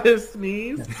bitch out his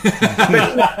sneeze?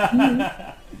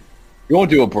 You won't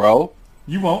do it, bro.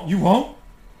 You won't. You won't.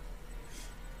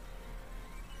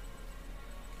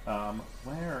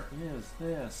 Where is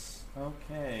this?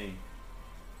 Okay.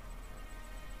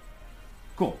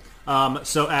 Cool.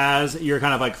 So as you're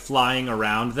kind of like flying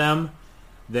around them,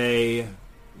 they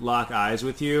lock eyes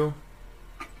with you.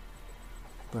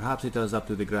 Perhaps it is up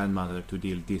to the grandmother to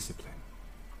deal discipline.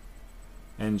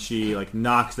 And she like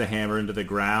knocks the hammer into the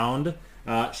ground.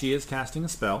 She is casting a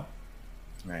spell.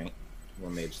 Right. We're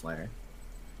Mage Slayer.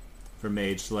 For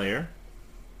Mage Slayer.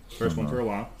 First one for a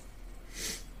while.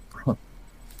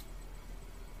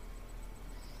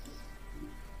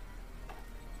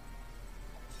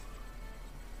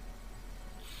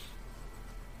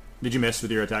 Did you miss with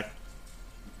your attack?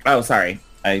 Oh, sorry.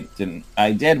 I didn't.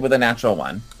 I did with a natural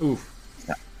 1. Oof.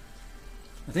 Yeah.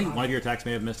 I think one of your attacks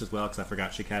may have missed as well because I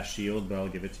forgot she cast shield, but I'll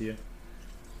give it to you.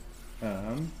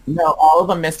 No, all of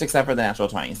them missed except for the natural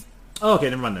 20s. Oh, okay,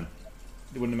 never mind then.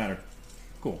 It wouldn't have mattered.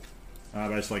 Cool.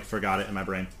 But I just like forgot it in my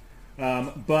brain.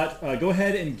 But go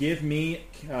ahead and give me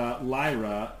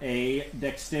Lyra a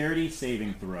dexterity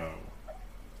saving throw.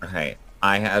 Okay.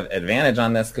 I have advantage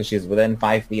on this because she's within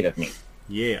 5 feet of me.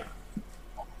 Yeah.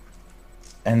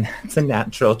 And that's a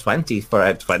natural 20 for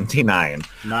a 29.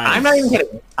 Nice. I'm not even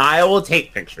kidding. I will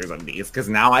take pictures of these because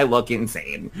now I look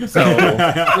insane. So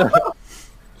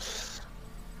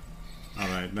All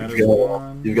right, that is You've got,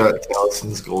 one. you've got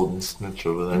Taliesin's golden snitch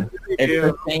over there. it's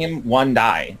the same 1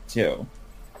 die, too.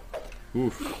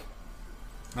 Oof.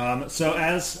 So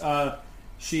as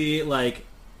she like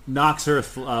knocks her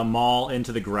maul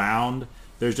into the ground,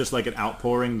 there's just like an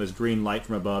outpouring. This green light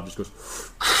from above just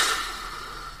goes,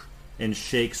 and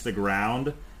shakes the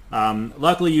ground.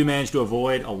 Luckily, you managed to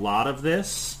avoid a lot of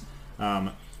this.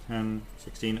 10,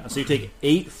 16. So you take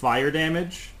 8 fire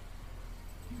damage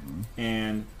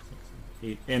and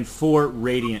 4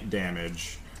 radiant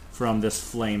damage from this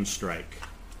flame strike.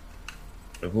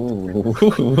 And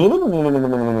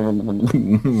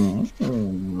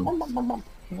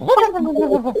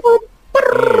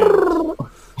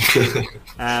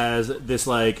as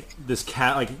this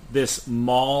cat, this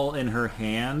maul in her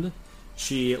hand,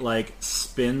 she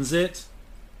spins it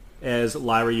as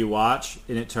Lyra you watch,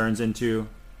 and it turns into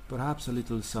perhaps a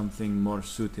little something more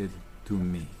suited to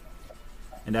me.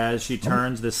 And as she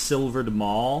turns the silvered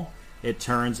maul, it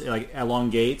turns,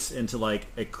 elongates into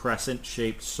a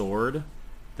crescent-shaped sword.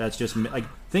 That's just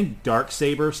think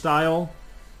Darksaber style.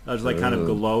 That's kind of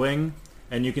glowing,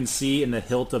 and you can see in the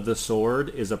hilt of the sword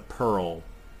is a pearl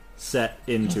set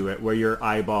into it, where your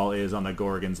eyeball is on the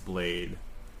Gorgon's blade.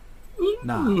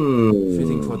 Now,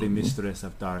 fitting for the mistress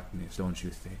of darkness, don't you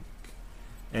think?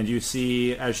 And you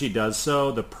see, as she does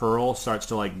so, the pearl starts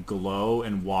to glow,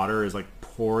 and water is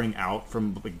pouring out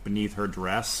from beneath her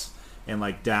dress and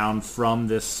down from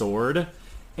this sword.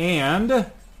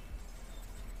 And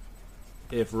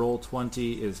if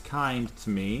Roll20 is kind to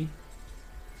me,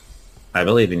 I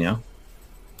believe in you.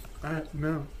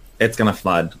 No. It's gonna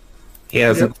flood. He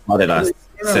hasn't flooded us.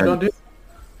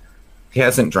 He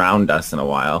hasn't drowned us in a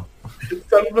while.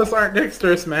 Some of us aren't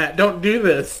dexterous, Matt. Don't do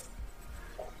this.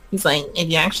 He's like, if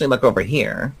you actually look over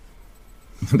here,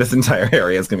 this entire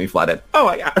area is gonna be flooded. Oh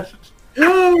my gosh!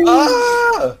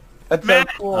 That's Matt,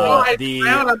 so cool.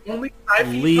 I'm only 5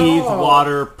 feet Leaf tall.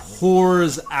 water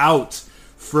pours out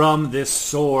from this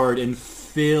sword and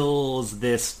fills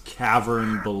this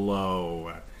cavern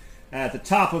below. At the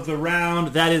top of the round,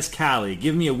 that is Callie.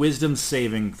 Give me a wisdom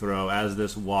saving throw as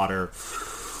this water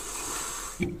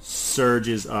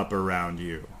surges up around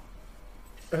you.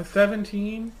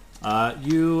 17.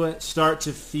 You start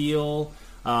to feel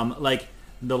the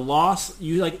loss.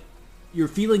 You're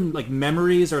feeling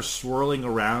memories are swirling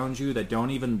around you that don't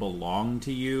even belong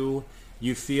to you.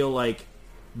 You feel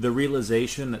the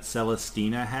realization that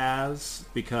Celestina has,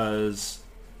 because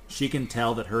she can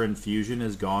tell that her infusion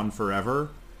is gone forever,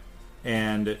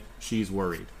 and she's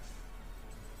worried.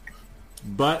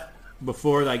 But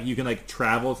before you can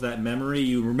travel to that memory,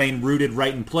 you remain rooted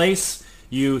right in place.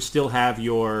 You still have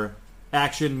your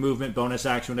action, movement, bonus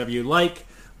action, whatever you like,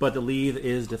 but the leave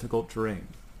is difficult terrain.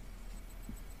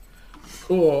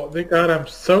 Cool. Thank God I'm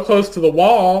so close to the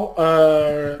wall.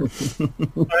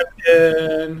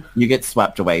 You get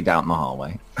swept away down the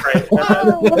hallway. Right.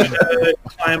 I'm gonna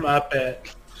climb up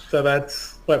it. So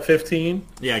that's, 15?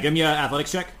 Yeah, give me an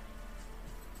athletics check.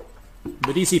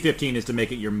 The DC 15 is to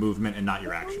make it your movement and not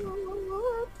your action.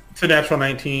 It's a natural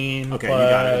 19. Okay, you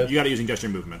got it. You got it using just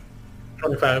your movement.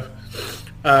 25.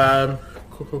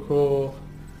 Cool.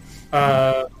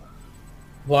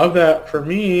 Love that for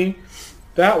me.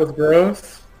 That was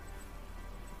gross.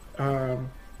 You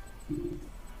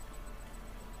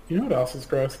know what else is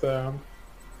gross, though?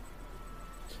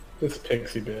 This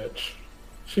pixie bitch.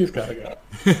 She's gotta go.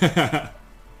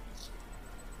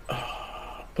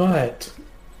 But...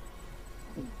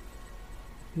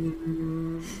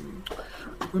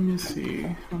 Let me see.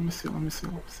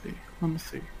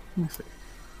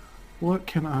 What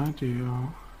can I do?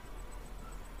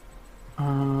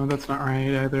 That's not right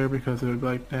either, because it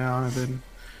would down and then...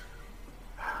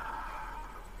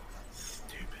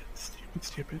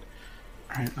 Stupid.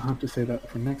 Alright, I'll have to say that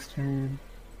for next turn.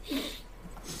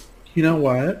 You know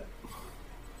what?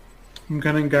 I'm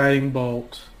gonna Guiding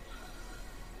Bolt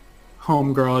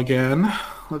Homegirl again.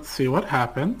 Let's see what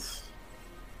happens.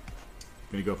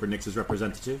 Gonna go for Nyx's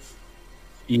representative?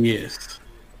 Yes.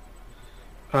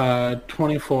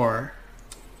 24.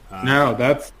 No,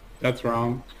 that's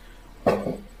wrong.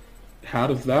 How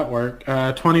does that work?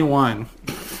 21.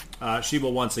 She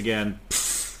will once again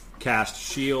cast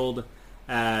Shield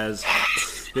as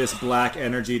this black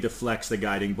energy deflects the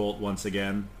guiding bolt once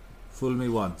again. Fool me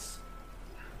once.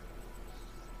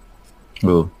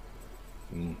 Ooh.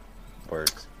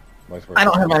 Works. I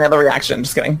don't have any other reaction.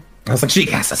 Just kidding. I was like, she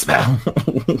cast a spell.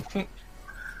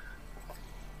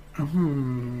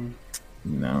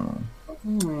 No.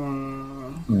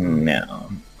 No.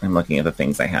 I'm looking at the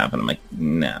things I have, and I'm like,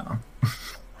 no.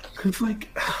 Because,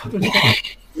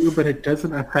 but it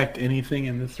doesn't affect anything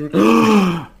in this room.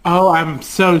 Oh, I'm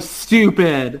so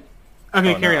stupid.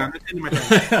 Okay, carry on. It's my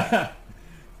turn.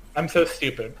 I'm so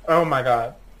stupid. Oh, my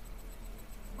God.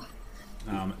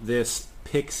 This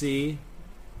pixie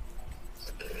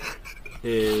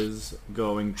is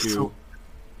going to...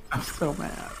 I'm so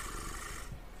mad.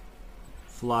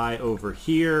 Fly over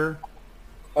here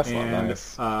That's not and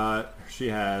nice. she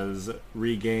has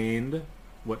regained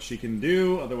what she can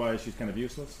do. Otherwise, she's kind of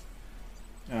useless.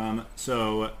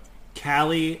 So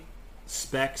Callie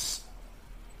specs.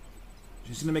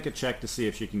 She's going to make a check to see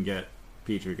if she can get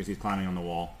Petrie because he's climbing on the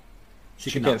wall.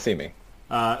 She can't see me.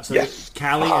 So Yes.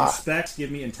 Callie and Specs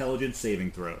give me intelligence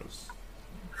saving throws.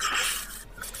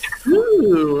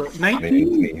 Ooh, I 19.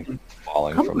 need me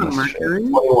falling Come from on, this shit. Mercury.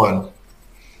 21.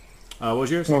 What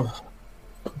was yours?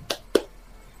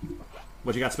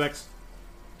 What you got, Specs?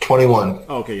 21.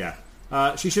 Oh, okay, yeah.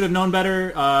 She should have known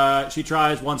better. She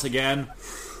tries once again.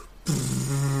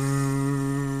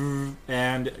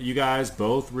 And you guys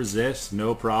both resist,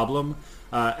 no problem.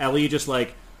 Ellie just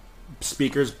like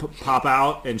speakers pop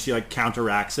out and she like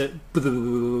counteracts it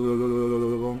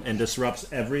and disrupts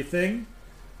everything.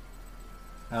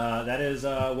 That is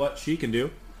what she can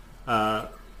do.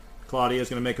 Claudia is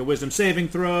going to make a wisdom saving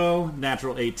throw.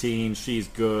 Natural 18. She's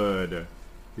good.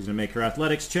 She's going to make her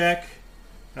athletics check.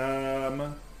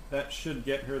 That should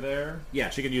get her there. Yeah,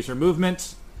 she can use her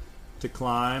movement to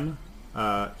climb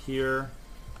here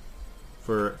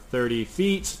for 30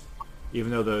 feet,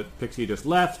 even though the pixie just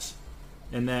left.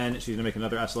 And then she's going to make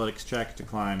another athletics check to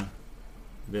climb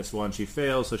this one. She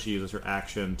fails, so she uses her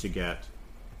action to get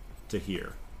to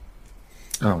here.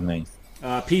 Oh, nice.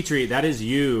 Petrie, that is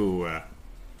you.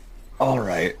 All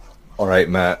right,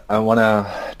 Matt. I want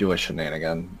to do a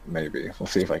shenanigan. Maybe we'll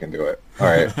see if I can do it. All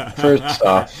right. First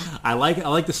off, I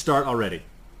like the start already.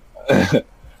 all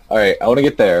right. I want to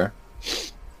get there.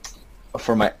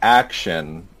 For my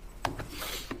action,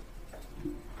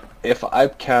 if I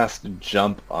cast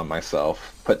jump on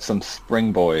myself, put some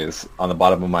spring boys on the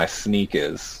bottom of my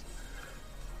sneakers,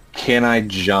 can I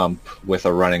jump with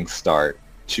a running start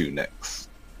to Nyx?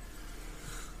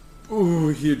 Ooh,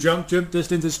 your jump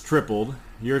distance is tripled.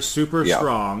 You're super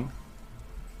strong.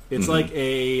 It's like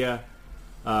a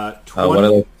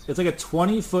 20. It's like a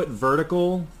 20-foot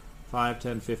vertical, 5,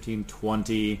 10, 15,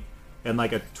 20, and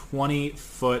like a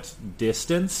 20-foot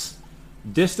distance.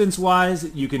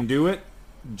 Distance-wise, you can do it.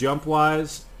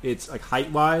 Jump-wise, it's like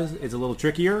height-wise, it's a little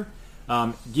trickier.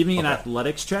 Give me an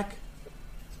athletics check.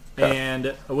 Okay.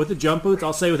 And with the jump boots,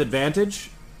 I'll say with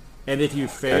advantage. And if you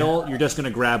fail, you're just going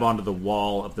to grab onto the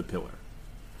wall of the pillar.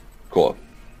 Cool.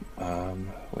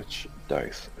 Which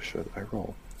dice should I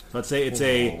roll? Let's say it's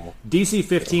a DC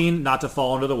 15 not to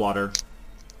fall into the water,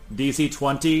 DC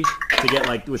 20 to get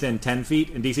like within 10 feet,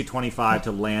 and DC 25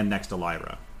 to land next to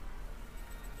Lyra.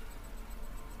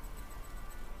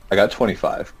 I got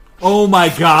 25. Oh my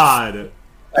god!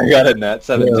 I got a net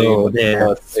 17 Oh,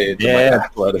 plus 8 to my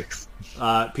athletics.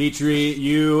 Petrie,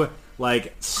 you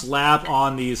like slap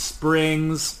on these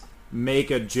springs, make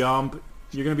a jump.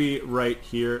 You're gonna be right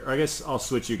here. Or I guess I'll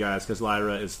switch you guys because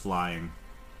Lyra is flying.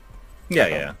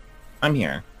 Yeah. I'm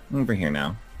here. I'm over here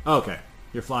now. Okay,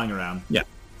 you're flying around. Yeah.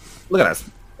 Look at us.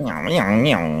 You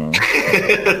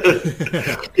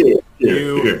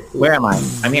Where am I?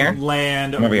 I'm here.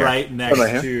 land over here. right next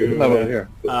to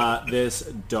this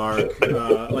dark,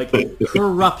 like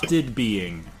corrupted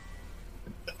being.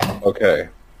 Okay,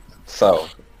 so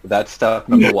that's step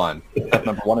number one. Step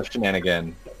number one of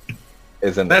shenanigan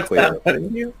is in the clear.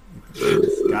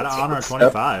 Gotta honor a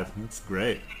 25. That's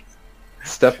great.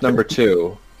 Step number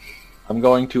two, I'm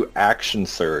going to action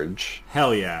surge,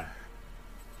 Hell yeah.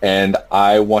 and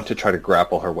I want to try to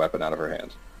grapple her weapon out of her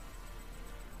hand.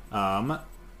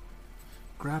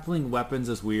 Grappling weapons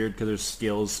is weird because there's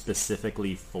skills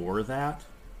specifically for that.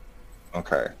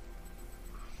 Okay.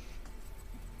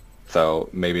 So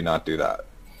maybe not do that.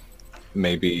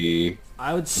 Maybe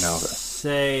I would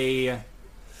say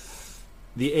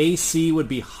the AC would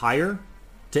be higher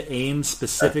to aim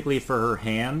specifically for her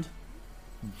hand,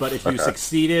 but if you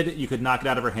succeeded, you could knock it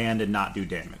out of her hand and not do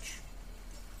damage.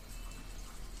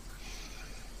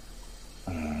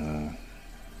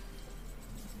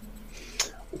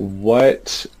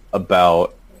 What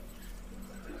about...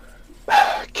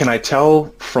 Can I tell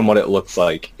from what it looks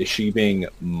like, is she being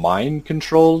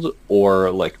mind-controlled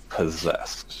or, like,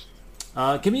 possessed?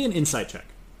 Give me an insight check.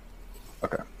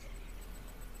 Okay.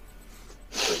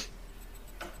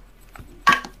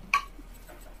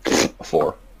 A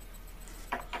 4.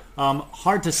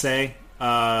 Hard to say.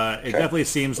 It definitely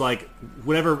seems like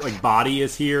whatever like body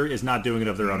is here is not doing it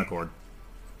of their own accord.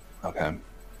 Okay.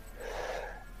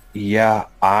 Yeah,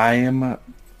 I'm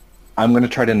gonna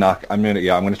try to I'm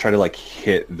gonna try to like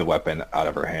hit the weapon out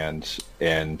of her hand,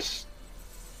 and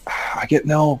I get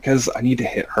because I need to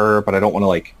hit her, but I don't want to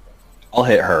like. I'll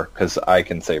hit her because I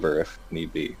can save her if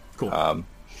need be. Cool.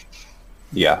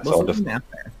 Yeah, so I'll go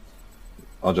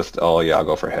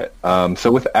for hit.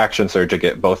 So with action surge, I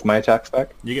get both my attacks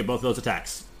back. You get both those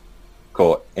attacks.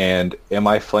 Cool. And am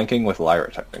I flanking with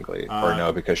Lyra technically, or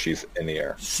no? Because she's in the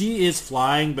air. She is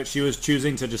flying, but she was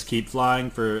choosing to just keep flying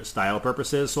for style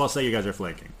purposes. So I'll say you guys are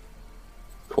flanking.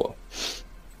 Cool.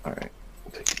 All right.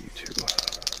 I'll take you two.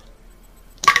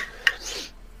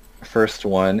 First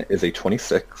one is a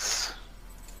 26.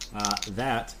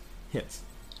 That hits.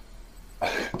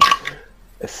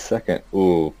 A second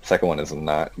one is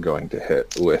not going to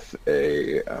hit with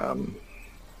a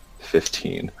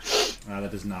 15.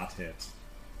 That does not hit.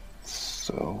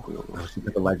 So we'll...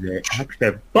 The legendary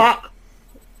action. Fuck!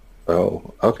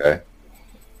 Oh, okay.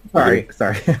 Sorry.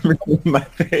 I'm in my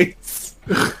face.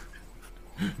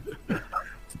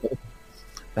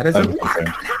 That is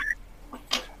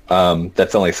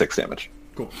that's only 6 damage.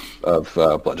 Cool. Of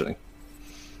bludgeoning.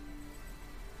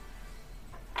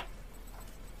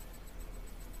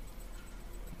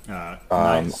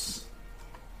 Nice.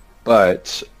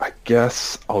 But I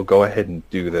guess I'll go ahead and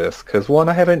do this, because 1,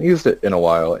 I haven't used it in a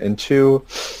while, and 2,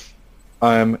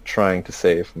 I'm trying to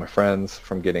save my friends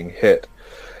from getting hit.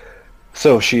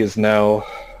 So she is now,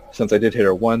 since I did hit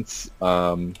her once,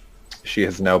 she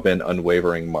has now been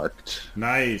unwavering marked.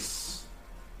 Nice.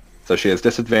 So she has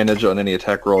disadvantage on any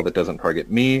attack roll that doesn't target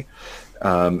me,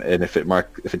 and if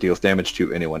it deals damage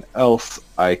to anyone else,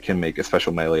 I can make a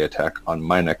special melee attack on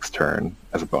my next turn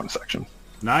as a bonus action.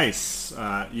 Nice.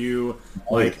 You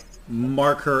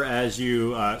mark her as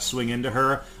you swing into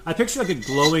her. I picture like a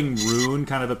glowing rune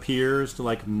kind of appears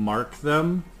to mark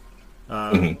them.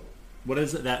 What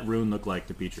does that rune look like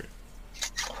to Petrie?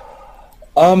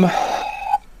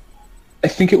 I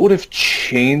think it would have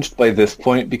changed by this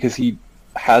point because he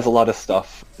has a lot of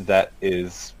stuff that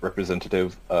is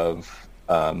representative of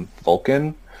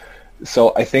Vulcan.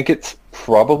 So I think it's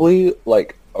probably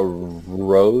like a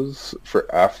rose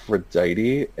for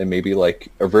Aphrodite and maybe like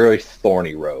a very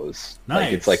thorny rose. Nice.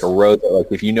 Like it's like a rose that,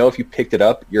 if you picked it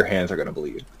up, your hands are going to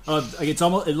bleed. It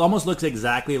almost looks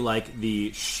exactly like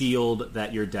the shield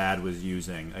that your dad was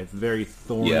using. A very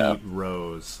thorny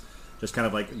rose. Just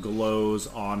kind of glows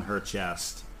on her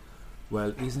chest.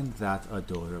 Well, isn't that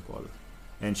adorable?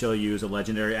 And she'll use a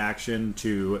legendary action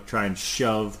to try and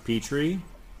shove Petrie.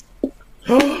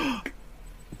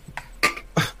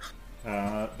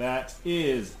 That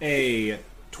is a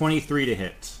 23 to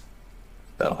hit.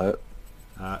 That'll hit.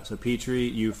 So Petrie,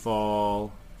 you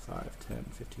fall 5, 10,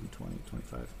 15, 20,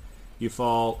 25. You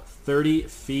fall 30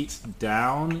 feet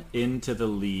down into the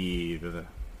lead.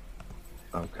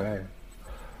 Okay.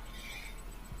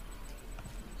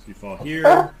 So you fall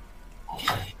here.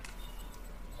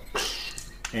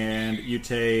 And you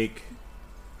take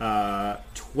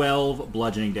 12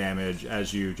 bludgeoning damage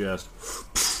as you just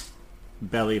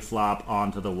belly flop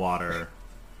onto the water.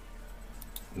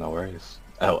 No worries.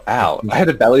 Oh, ow. I had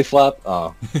a belly flop?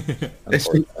 Oh.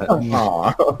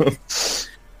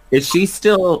 Is she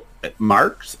still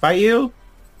marked by you?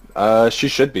 She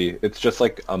should be. It's just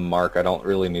like a mark. I don't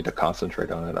really need to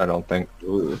concentrate on it, I don't think.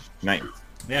 Ooh, nice.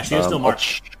 Yeah, she is still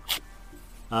marked.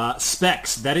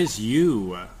 Specs, that is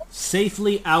you.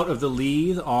 Safely out of the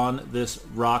lead on this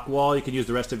rock wall. You can use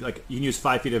the rest of you can use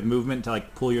 5 feet of movement to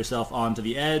pull yourself onto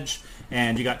the edge,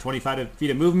 and you got 25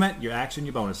 feet of movement. Your action,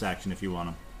 your bonus action, if you want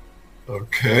them.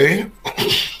 Okay.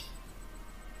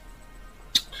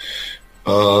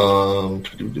 I'll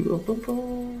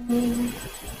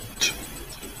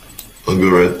go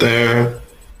right there.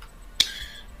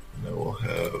 And I will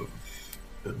have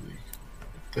Billy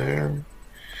right there.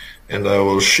 And I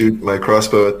will shoot my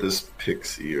crossbow at this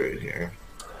pixie right here.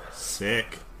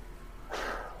 Sick.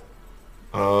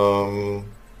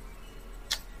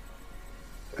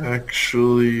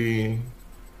 Actually,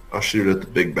 I'll shoot it at the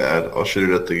big bad. I'll shoot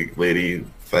it at the lady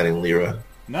fighting Lyra.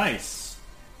 Nice.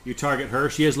 You target her.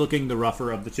 She is looking the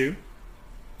rougher of the two.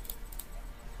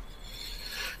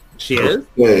 She is?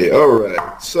 Okay,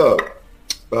 alright. So,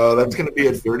 that's going to be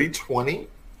a dirty 20.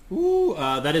 Ooh,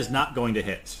 that is not going to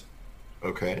hit.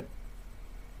 Okay.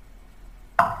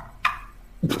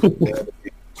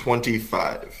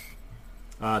 25.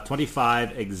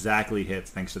 25 exactly hits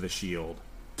thanks to the shield.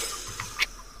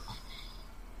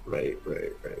 Right.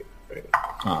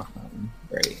 Awesome.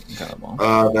 Great. Incredible.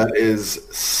 That is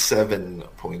 7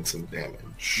 points of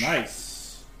damage.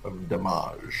 Nice. Of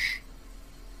damage.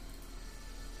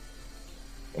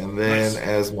 And then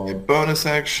as my bonus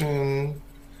action,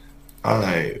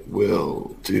 I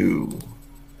will do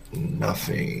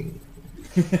nothing.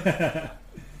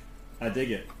 I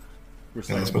dig it. And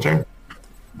that's my turn.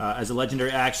 As a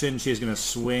legendary action, she's going to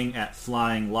swing at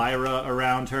flying Lyra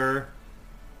around her.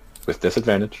 With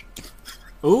disadvantage.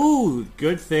 Ooh,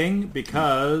 good thing,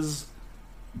 because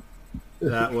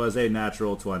that was a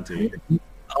natural 20.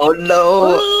 Oh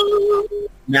no!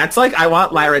 Matt's like, I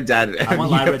want Lyra dead. I want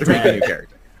You Lyra have to make a new dead.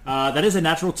 character. That is a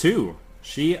natural 2.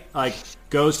 She like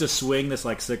goes to swing this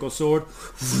like sickle sword,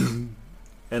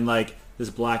 and like this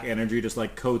black energy just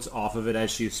like coats off of it as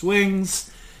she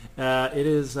swings. It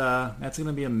is that's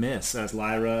gonna be a miss as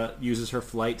Lyra uses her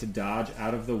flight to dodge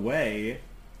out of the way,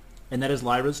 and that is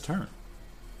Lyra's turn.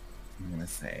 I'm gonna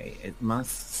say it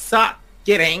must stop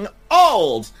getting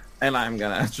old, and I'm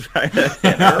gonna try to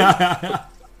hit her.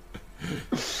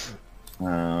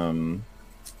 All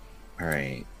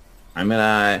right. I'm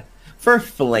gonna, for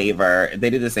flavor, they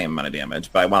do the same amount of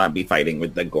damage, but I want to be fighting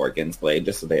with the Gorgon's blade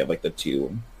just so they have like the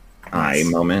 2 eye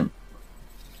moment.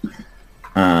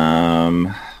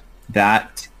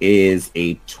 That is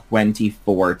a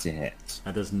 24 to hit.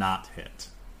 That does not hit.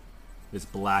 This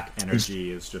black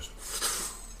energy is just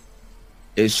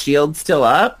Is shield still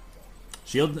up?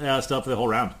 shield still up for the whole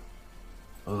round.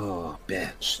 Oh,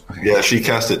 bitch. Okay. Yeah, she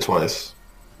cast it twice.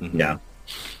 Yeah.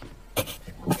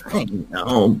 I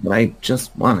know, but I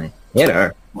just want to hit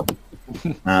her.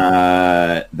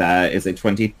 That is a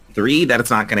 23. That it's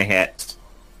not going to hit.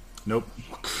 Nope.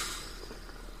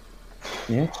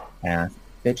 Bitch ass,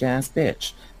 bitch ass,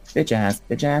 bitch. Bitch ass,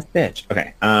 bitch ass, bitch.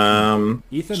 Okay.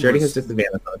 Ethan She already was- has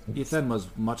disadvantage on it. Ethan was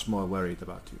much more worried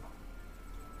about you.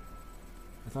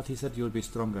 I thought he said you would be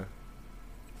stronger.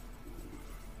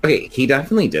 Okay, he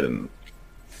definitely didn't.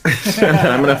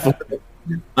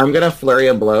 I'm gonna flurry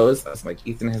of blows. I was like,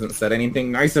 Ethan hasn't said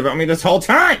anything nice about me this whole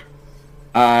time.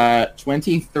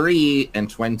 23 and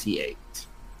 28.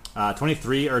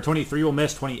 23 will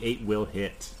miss. 28 will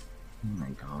hit. Oh my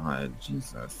god,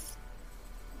 Jesus.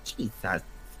 Jesus.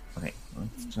 Okay,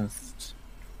 let's just...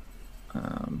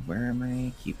 where are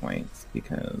my key points?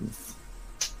 Because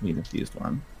we just used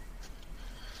one.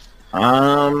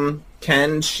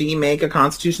 Can she make a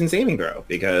Constitution saving throw?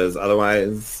 Because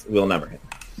otherwise, we'll never hit.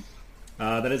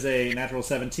 That is a natural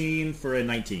 17 for a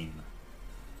 19.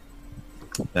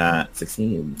 That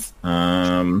succeeds. She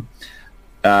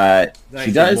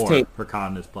Actually, does more. take Her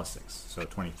con is plus 6, so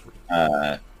 23.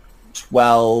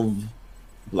 12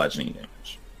 bludgeoning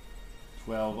damage.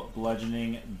 12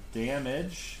 bludgeoning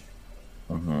damage.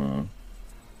 Mm-hmm.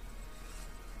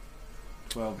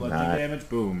 12 bludgeoning damage.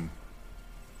 Boom.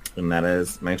 And that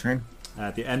is my turn.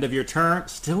 At the end of your turn,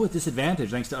 still with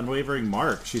disadvantage thanks to Unwavering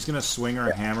Mark, she's going to swing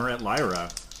her hammer at Lyra.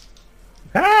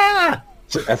 Ah!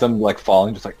 So as I'm like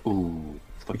falling, just like ooh.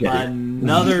 Fuck yeah.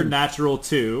 Another natural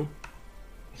 2.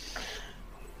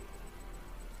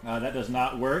 That does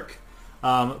not work.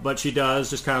 But she does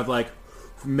just kind of like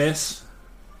miss.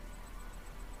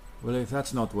 Well, if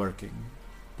that's not working,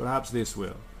 perhaps this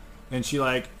will. And she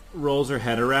like rolls her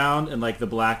head around and like the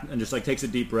black and just like takes a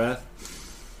deep breath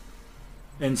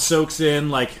and soaks in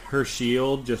like her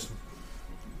shield. Just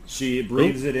she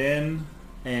breathes it in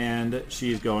and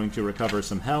she's going to recover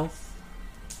some health.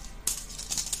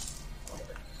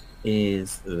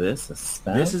 Is this a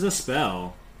spell? This is a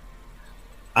spell.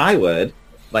 I would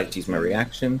like to use my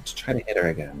reaction to try to hit her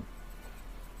again.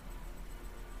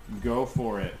 Go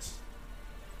for it.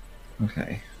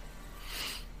 Okay.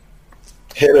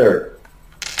 Hit her.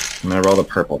 I'm gonna roll the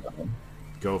purple die.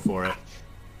 Go for it.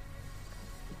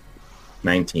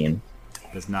 19.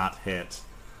 Does not hit.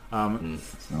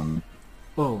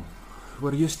 Oh,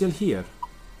 were you still here?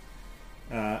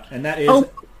 And that is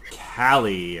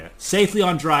Callie. Safely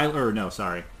on dry... Or, no,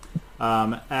 sorry.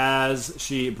 As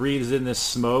she breathes in this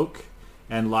smoke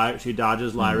and she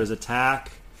dodges Lyra's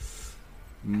attack,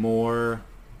 more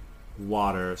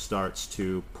water starts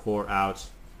to pour out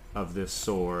of this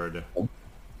sword.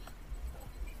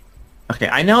 Okay,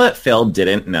 I know that Phil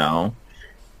didn't know,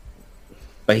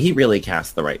 but he really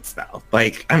cast the right spell.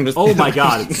 Like, I'm just... Oh my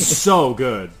god, it's so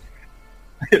good.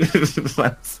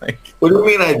 That's like... What do you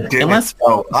mean I didn't? Unless-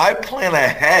 know? I plan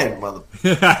ahead, mother.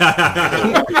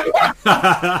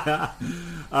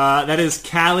 That is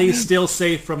Callie still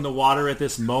safe from the water at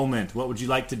this moment. What would you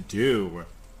like to do?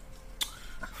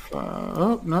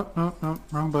 No,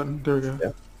 wrong button. There we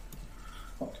go.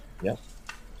 Yep.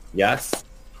 Yes.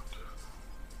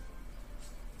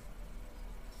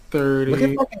 30. Look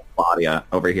at fucking Claudia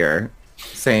over here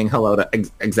saying hello to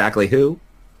exactly who?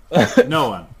 No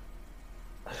one.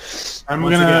 I'm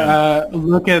Once gonna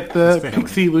look at the It's family.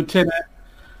 Pixie Lieutenant,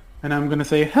 and I'm gonna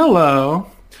say hello,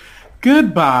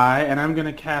 goodbye, and I'm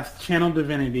gonna cast Channel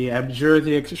Divinity, Abjure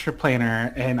the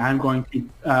Extraplanar, and I'm going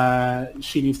to.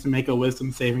 She needs to make a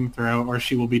Wisdom saving throw, or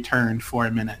she will be turned for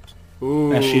a minute.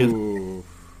 Ooh. As she is.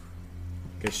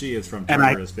 Because she is from And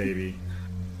I- Tartarus, baby.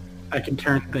 I can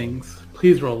turn things.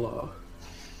 Please roll low.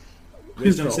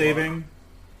 Wisdom roll saving.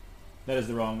 That is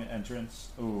the wrong entrance.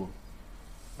 Ooh.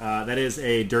 That is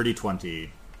a dirty 20.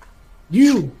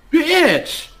 You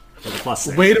bitch! With a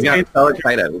 +6. Wait a We got minute. so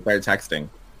excited. We started texting.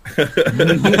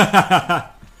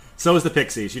 So is the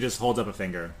pixie. She just holds up a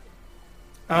finger.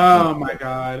 Oh my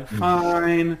god.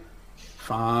 Fine.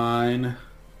 Fine.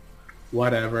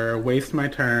 Whatever. Waste my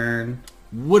turn.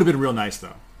 Would have been real nice,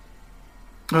 though.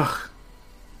 Ugh.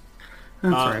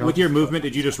 That's right. With your movement,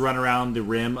 did you just run around the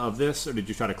rim of this, or did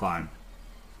you try to climb?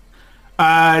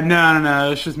 No.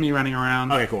 It's just me running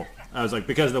around. Okay, cool. I was like,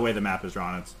 because of the way the map is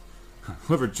drawn, it's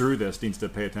whoever drew this needs to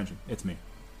pay attention. It's me.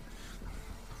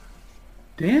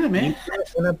 Damn it.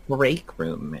 In a break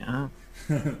room, man.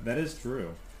 That is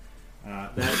true.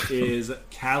 That is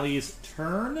Callie's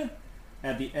turn.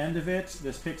 At the end of it,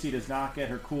 this pixie does not get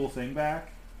her cool thing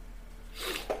back.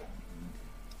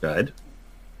 Good.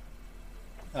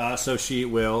 So she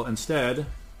will instead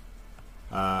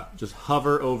just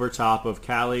hover over top of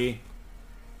Callie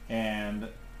and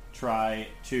try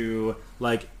to,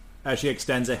 like, as she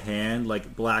extends a hand,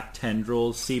 like black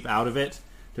tendrils seep out of it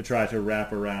to try to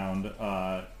wrap around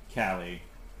Callie.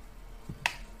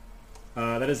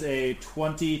 That is a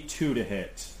 22 to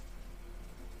hit.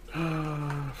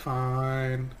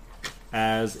 Fine.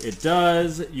 As it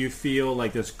does, you feel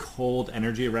like this cold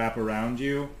energy wrap around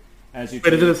you. As you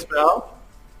Wait, is take- it a spell?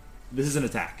 This is an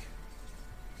attack.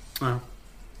 Oh.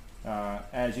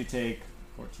 As you take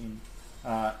 14,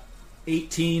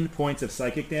 18 points of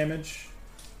psychic damage.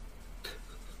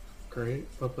 Great.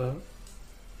 Love that.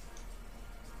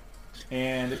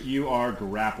 And you are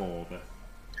grappled.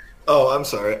 Oh, I'm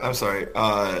sorry.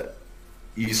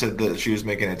 You said that she was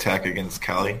making an attack against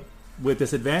Callie. With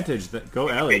disadvantage, go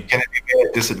Ellie. Can it be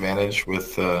a disadvantage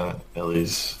with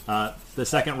Ellie's? The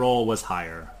second roll was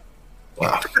higher.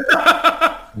 Wow.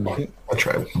 I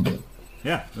tried.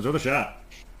 Yeah, it was worth a shot.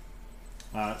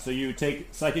 So you take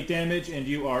psychic damage and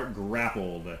you are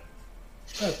grappled.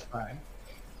 That's fine.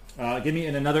 Give me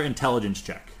another intelligence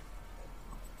check.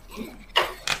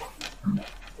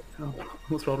 Oh,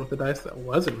 almost rolled with the dice that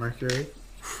wasn't Mercury.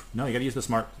 No, you gotta use the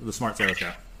smart Sarah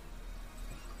check.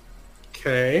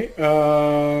 Okay.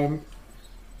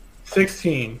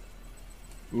 16.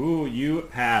 Ooh, you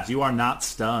pass. You are not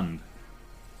stunned.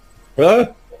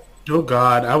 Huh? Oh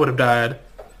god, I would have died.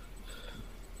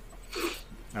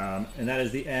 And that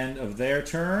is the end of their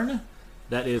turn.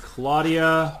 That is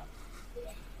Claudia.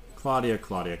 Claudia.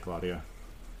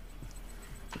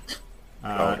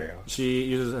 She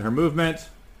uses her movement.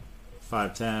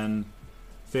 5, 10,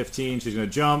 15. She's going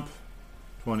to jump.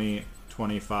 20,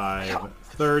 25,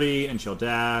 30. And she'll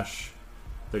dash.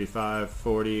 35,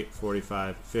 40,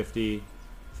 45, 50,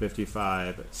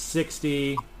 55,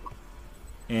 60.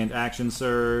 And action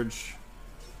surge.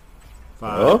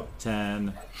 5,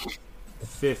 10,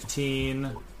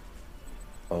 15.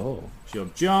 Oh. She'll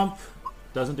jump.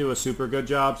 Doesn't do a super good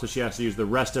job, so she has to use the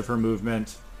rest of her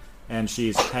movement. And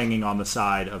she's hanging on the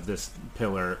side of this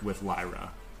pillar with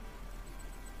Lyra.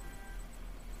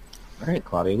 All right,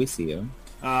 Claudia, we see you.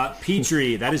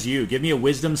 Petrie, that is you. Give me a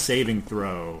wisdom saving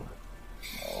throw.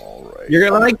 All right. You're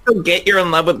gonna like forget you're in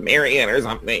love with Marianne or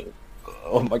something.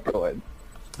 Oh my god.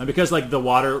 And because like the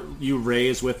water you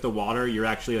raise with the water, you're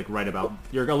actually like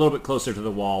you're a little bit closer to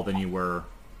the wall than you were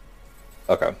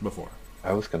Okay. before.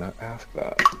 I was gonna ask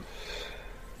that.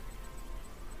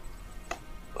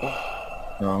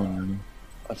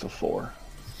 That's a 4.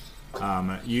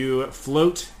 You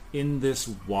float in this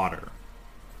water.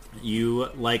 You,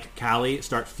 like Callie,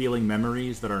 start feeling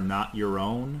memories that are not your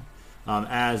own.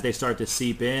 As they start to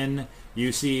seep in,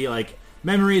 you see like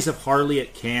memories of Harley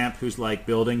at camp, who's like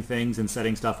building things and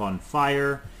setting stuff on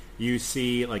fire. You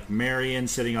see like Marion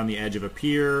sitting on the edge of a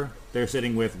pier. They're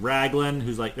sitting with Raglan,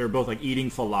 who's like, they're both like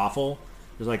eating falafel.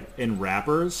 There's like in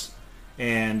wrappers.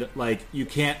 And like you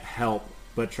can't help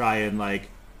but try and like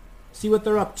see what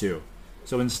they're up to.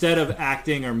 So instead of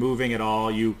acting or moving at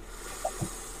all, you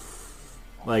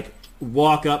like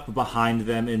walk up behind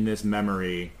them in this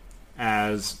memory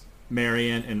as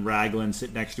Marion and Raglan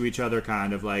sit next to each other,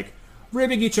 kind of like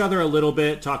ribbing each other a little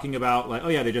bit, talking about like, oh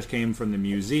yeah, they just came from the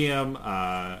museum.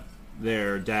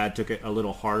 Their dad took it a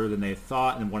little harder than they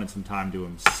thought and wanted some time to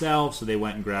himself, so they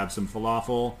went and grabbed some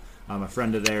falafel. A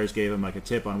friend of theirs gave him like a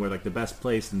tip on where like the best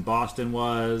place in Boston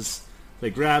was. They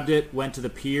grabbed it, went to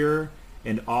the pier,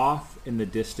 and off in the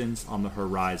distance on the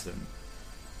horizon,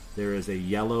 there is a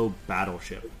yellow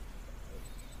battleship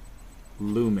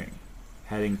looming,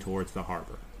 heading towards the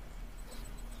harbor.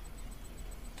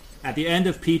 At the end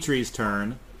of Petrie's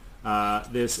turn,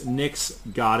 this Nyx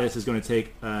goddess is going to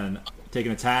take an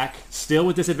attack, still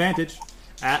with disadvantage,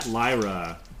 at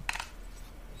Lyra.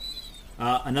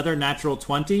 Another natural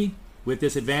 20 with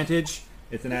disadvantage.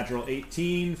 It's a natural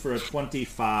 18 for a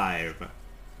 25.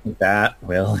 That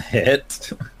will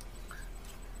hit.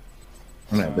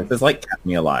 No, this is like kept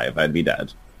me alive. I'd be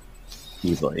dead.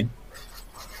 Easily.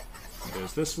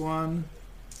 There's this one.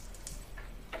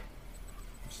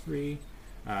 There's 3.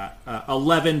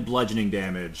 11 bludgeoning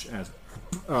damage.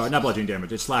 Not bludgeoning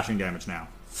damage, it's slashing damage now.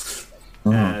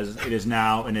 As it is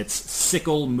now in its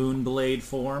sickle moonblade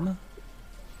form.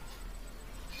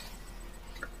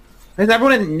 Does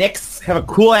everyone in Nyx have a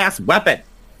cool-ass weapon?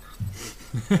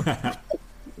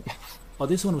 Oh,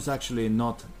 this one was actually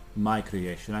not my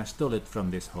creation. I stole it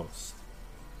from this host.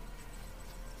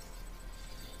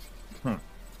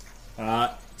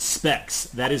 Specs,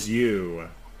 that is you.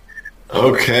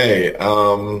 Okay.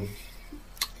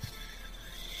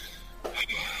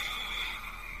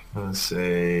 Let's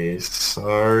say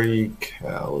sorry,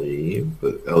 Callie,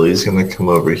 but Ellie's gonna come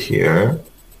over here,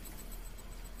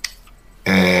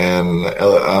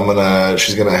 and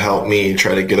she's gonna help me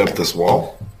try to get up this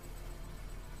wall.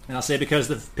 And I'll say because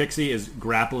the pixie is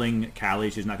grappling Callie,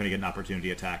 she's not going to get an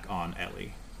opportunity attack on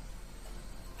Ellie.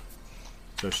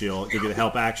 So she'll give you the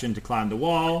help action to climb the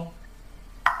wall.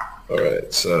 All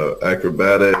right, so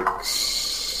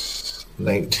acrobatics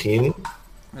 19,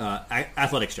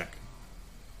 Athletics check.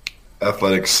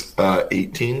 athletics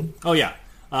 18. Oh yeah,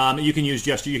 you can use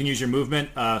your movement.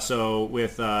 So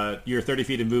with your 30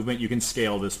 feet of movement, you can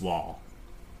scale this wall.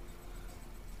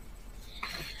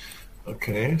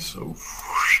 Okay, so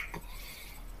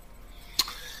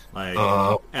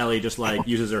Like Ellie just like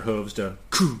uses her hooves to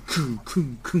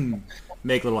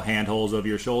make little handholds over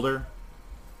your shoulder.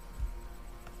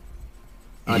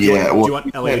 Do you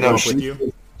want Ellie to go up with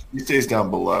you? She stays down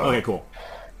below. Okay, cool.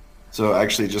 So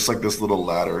actually, just like this little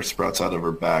ladder sprouts out of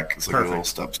her back. It's like a little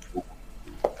step.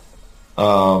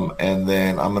 And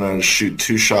then I'm gonna shoot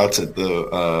 2 shots at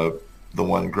the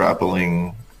one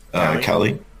grappling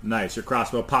Callie. Nice. Your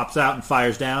crossbow pops out and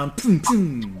fires down.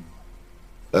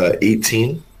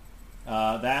 18.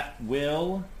 That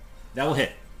will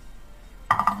hit.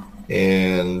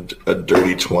 And a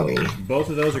dirty 20. Both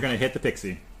of those are going to hit the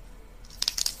pixie.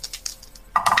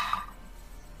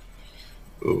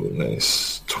 Ooh,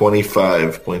 nice.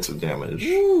 25 points of damage.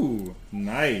 Ooh,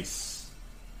 nice.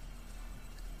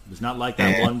 Does not like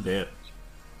that one bit.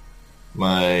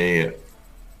 My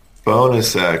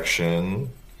bonus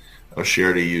action. Oh, she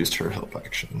already used her help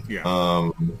action. Yeah.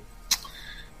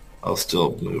 I'll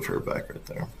still move her back right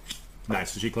there.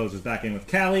 Nice. So she closes back in with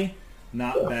Callie.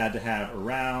 Not bad to have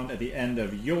around. At the end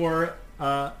of your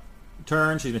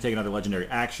turn, she's going to take another legendary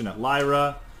action at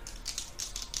Lyra.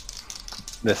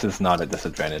 This is not a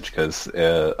disadvantage because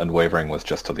Unwavering was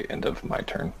just till the end of my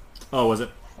turn. Oh, was it?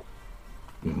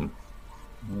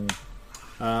 Mm-hmm.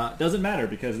 Doesn't matter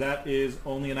because that is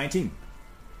only a 19.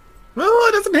 Oh,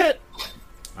 it doesn't hit.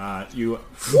 You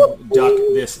duck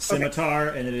this scimitar,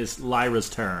 and it is Lyra's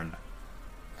turn.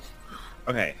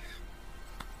 Okay.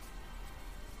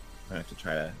 I have to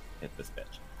try to hit this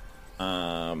bitch.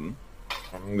 I'm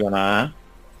gonna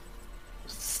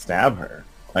stab her.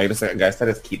 I guess I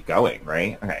just keep going,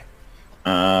 right? Okay.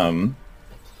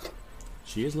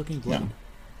 She is looking bloody.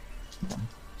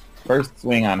 First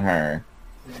swing on her.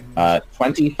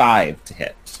 25 to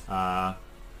hit.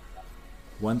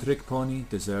 One trick pony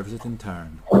deserves it in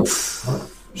turn.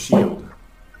 Shield.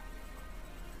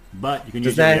 But you can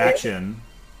use your reaction.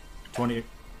 20.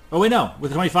 Oh wait, no.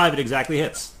 With 25, it exactly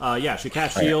hits. Yeah, she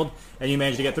cast shield, and you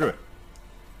manage to get through it.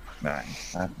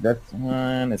 Nice. This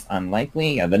one is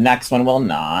unlikely. Yeah, the next one will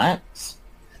not.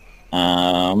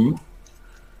 I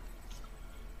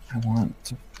want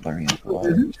to flurry of blood.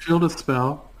 Isn't shield a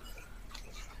spell?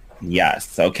 Yes.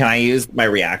 So can I use my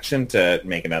reaction to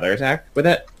make another attack with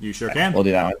it? You sure can. We'll do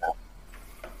that one.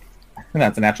 And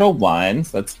that's a natural 1.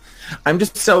 So that's. I'm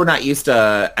just so not used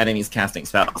to enemies casting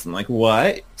spells. I'm like,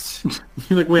 what?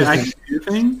 You're like, wait, I can do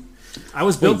things? I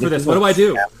was built for this. What do I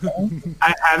do?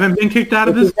 I haven't been kicked out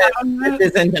of this town yet?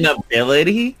 This isn't an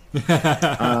ability.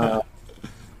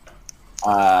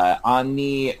 On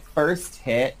the first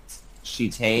hit, she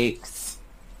takes...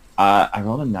 I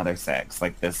rolled another 6.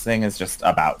 Like, this thing is just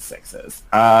about 6s.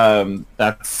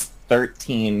 That's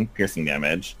 13 piercing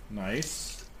damage.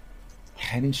 Nice.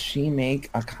 Can she make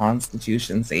a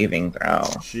Constitution saving throw?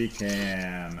 She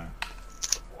can.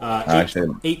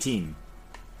 18.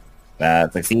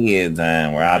 That succeeds,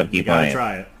 and we're out of You people. gotta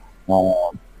try it.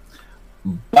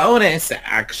 Bonus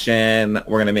action,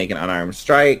 we're going to make an unarmed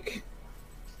strike,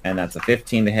 and that's a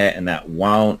 15 to hit, and that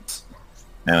won't.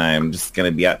 And I'm just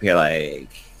going to be up here like...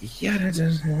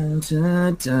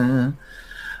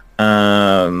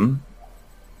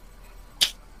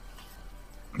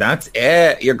 That's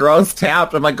it. Your girl's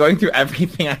tapped. I'm like going through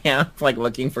everything I have, like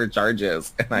looking for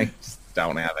charges, and I just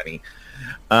don't have any.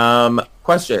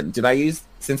 Question: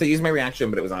 since I used my reaction,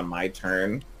 but it was on my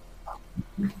turn?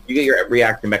 You get your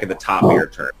reaction back at the top of your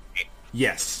turn.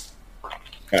 Yes. All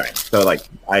right. So like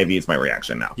I've used my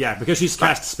reaction now. Yeah, because she's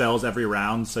cast spells every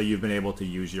round, so you've been able to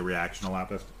use your reaction a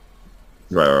lot.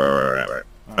 Right.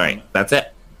 All right. That's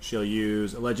it. She'll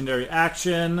use a legendary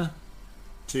action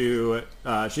to...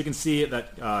 she can see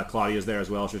that Claudia's there as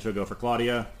well, so she'll go for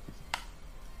Claudia.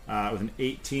 With an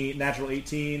 18, natural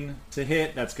 18 to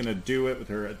hit, that's going to do it with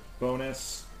her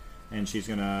bonus. And she's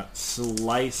going to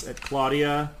slice at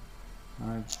Claudia.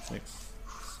 5, 6,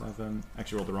 7...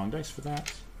 Actually rolled the wrong dice for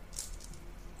that.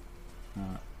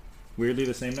 Weirdly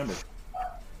the same number.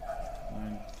 9,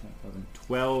 10, 11,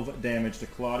 12 damage to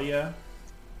Claudia.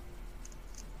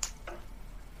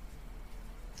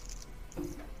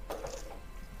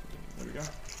 There we go.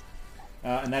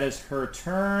 And that is her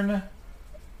turn.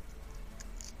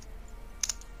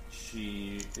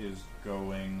 She is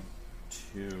going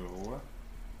to...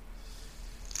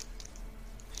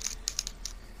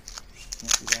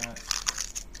 Can't do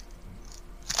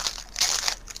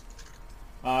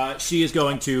that. She is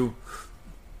going to...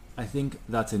 I think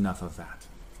that's enough of that.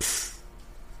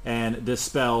 And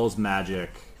dispels magic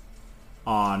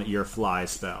on your fly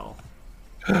spell.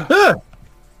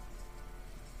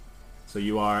 So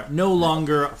you are no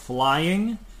longer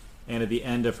flying, and at the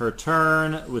end of her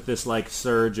turn, with this like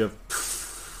surge of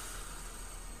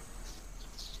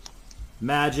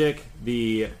magic,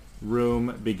 the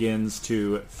room begins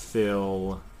to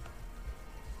fill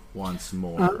once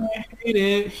more. I hate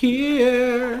it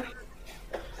here.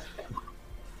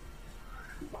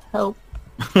 Help.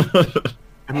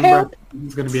 I remember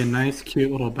it's going to be a nice, cute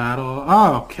little battle.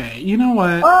 Oh, okay. You know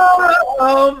what?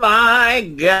 Oh my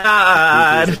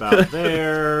god! He's about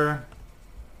there.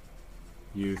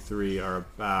 You three are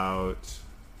about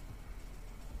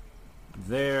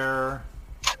there.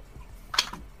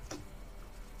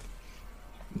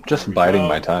 Just biding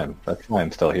my time. That's why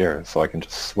I'm still here, so I can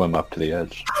just swim up to the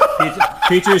edge.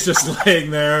 Peter's just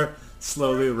laying there,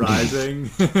 slowly rising.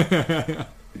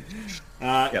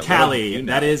 Callie,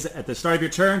 that is at the start of your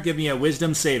turn. Give me a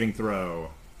wisdom saving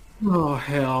throw. Oh,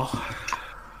 hell.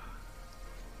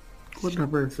 What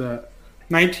number is that?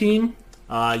 19?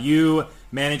 You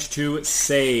managed to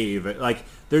save. Like,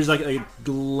 there's like a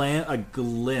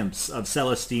glimpse of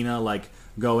Celestina like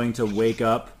going to wake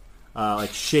up,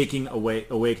 like shaking awake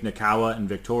Nakawa and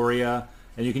Victoria.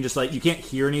 And you can just like, you can't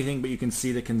hear anything, but you can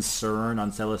see the concern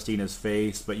on Celestina's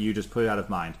face, but you just put it out of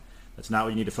mind. That's not what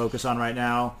you need to focus on right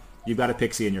now. You've got a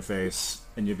pixie in your face,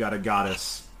 and you've got a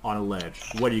goddess on a ledge.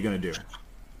 What are you going to do?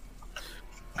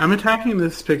 I'm attacking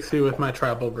this pixie with my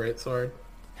tribal greatsword.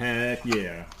 Heck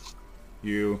yeah.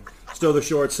 You stow the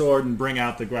short sword and bring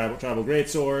out the tribal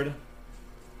greatsword.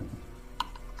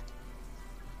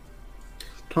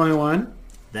 21.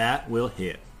 That will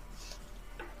hit.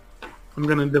 I'm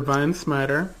going to Divine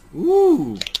Smiter.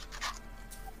 Ooh!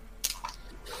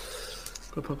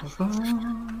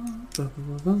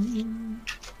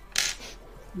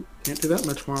 Can't do that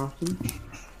much more often.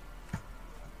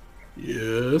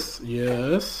 Yes.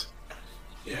 Yes.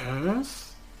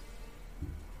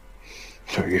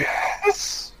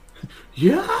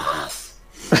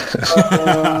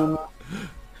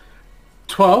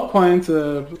 12 points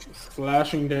of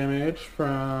slashing damage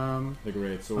from the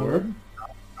great sword.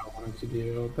 I wanted to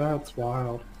do. That's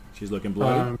wild. She's looking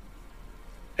bloody.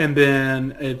 And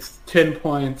then it's 10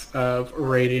 points of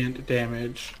radiant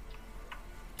damage.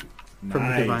 From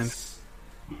the divine.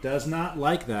 Does not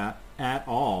like that at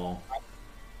all.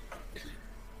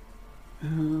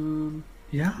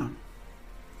 Yeah.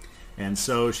 And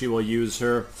so she will use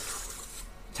her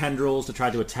tendrils to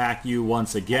try to attack you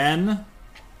once again.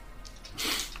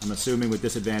 I'm assuming with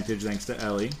disadvantage thanks to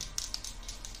Ellie.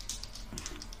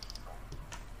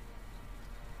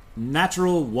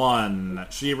 Natural 1.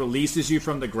 She releases you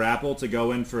from the grapple to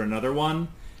go in for another one,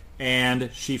 and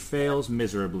she fails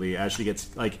miserably as she gets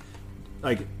like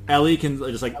Ellie can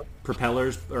just like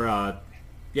propellers or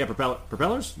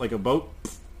propellers like a boat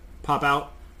pop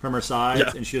out from her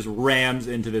sides, and she just rams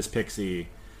into this pixie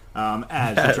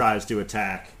as she tries to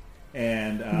attack,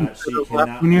 and she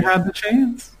cannot. When you had the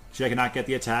chance, she cannot get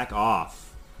the attack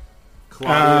off.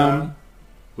 Claudia,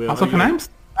 also, can I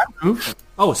move?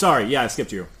 Oh, sorry. Yeah, I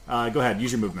skipped you. Go ahead.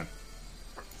 Use your movement.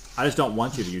 I just don't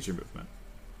want you to use your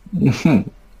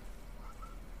movement.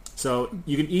 So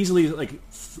you can easily, like,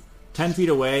 10 feet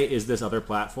away is this other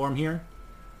platform here.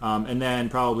 And then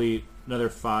probably another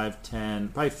 5, 10,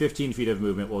 probably 15 feet of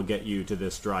movement will get you to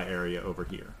this dry area over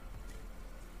here.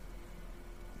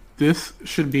 This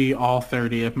should be all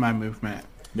 30 of my movement.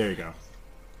 There you go.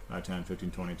 5, 10, 15,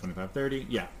 20, 25, 30.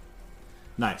 Yeah.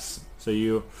 Nice. So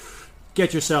you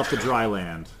get yourself to dry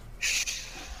land.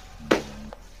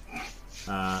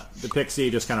 The pixie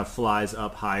just kind of flies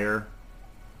up higher.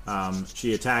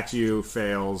 She attacks you,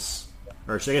 fails.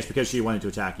 Or I guess because she wanted to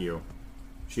attack you,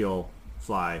 she'll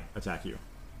fly, attack you.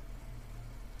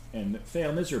 And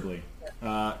fail miserably.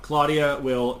 Claudia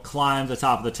will climb the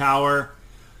top of the tower.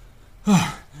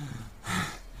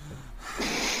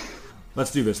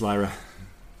 Let's do this, Lyra.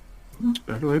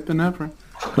 Better late than never.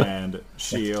 And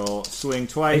she'll swing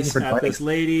twice at this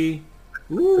lady.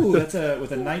 Ooh, that's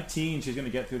with a 19, she's going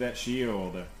to get through that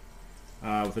shield.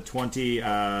 With a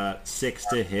 26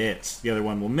 to hit. The other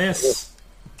one will miss.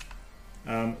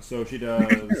 So she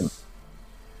does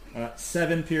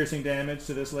 7 piercing damage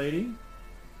to this lady.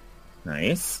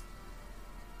 Nice.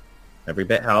 Every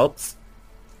bit helps.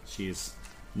 She's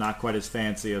not quite as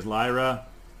fancy as Lyra,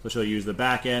 so she'll use the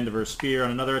back end of her spear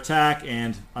on another attack,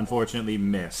 and unfortunately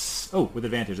miss. Oh, with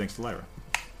advantage thanks to Lyra.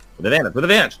 With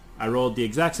advantage. I rolled the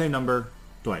exact same number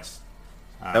twice.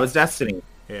 That was destiny.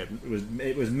 It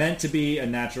was meant to be a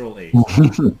natural 8.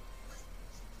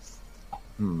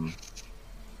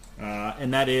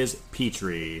 And that is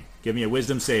Petrie. Give me a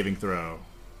wisdom saving throw.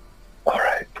 All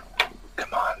right.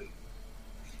 Come on.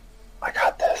 I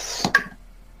got this.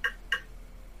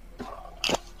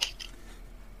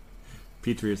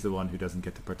 Petrie is the one who doesn't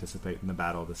get to participate in the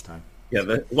battle this time.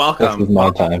 Yeah, welcome. This is my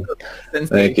time.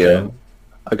 Thank you.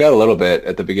 I got a little bit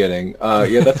at the beginning.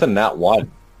 Yeah, that's a nat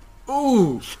 1.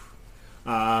 Ooh!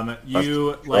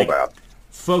 You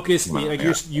focus.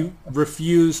 You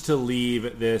refuse to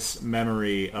leave this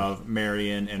memory of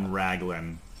Marion and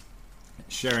Raglan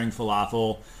sharing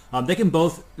falafel.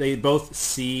 They both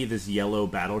see this yellow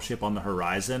battleship on the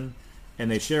horizon, and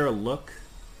they share a look,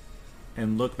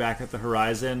 and look back at the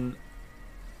horizon,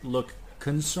 look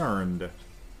concerned,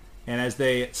 and as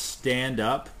they stand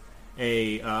up,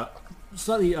 a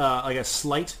slightly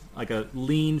like a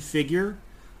lean figure.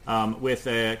 With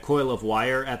a coil of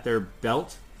wire at their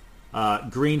belt,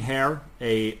 green hair,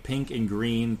 a pink and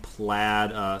green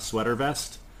plaid sweater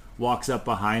vest, walks up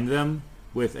behind them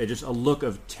with just a look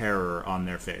of terror on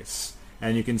their face.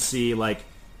 And you can see like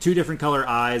 2 different color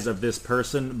eyes of this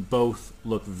person, both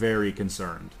look very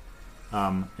concerned.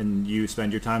 And you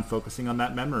spend your time focusing on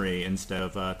that memory instead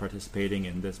of participating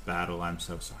in this battle. I'm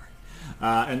so sorry.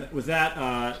 And with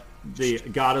that, the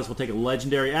goddess will take a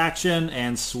legendary action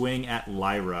and swing at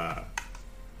Lyra.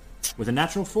 With a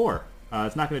natural 4.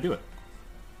 It's not going to do it.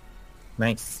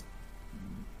 Nice.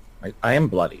 I am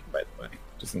bloody, by the way,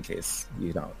 just in case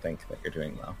you don't think that you're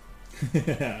doing well.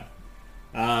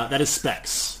 That is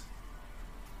Specs.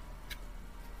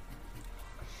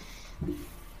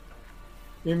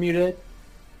 You're muted.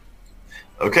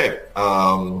 Okay.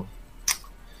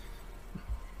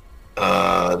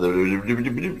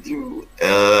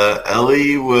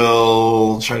 Ellie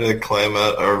will try to climb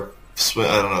out or swim.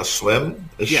 I don't know, swim?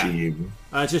 She?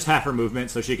 It's just half her movement,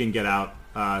 so she can get out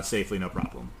safely, no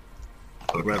problem.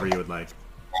 Okay. Wherever you would like.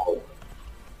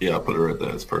 Yeah, I'll put her right there.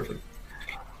 That's perfect.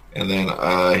 And then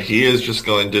he is just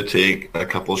going to take a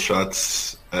couple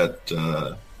shots at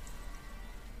the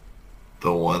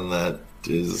one that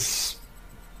is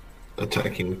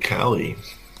attacking Callie.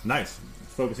 Nice.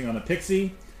 Focusing on the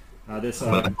pixie.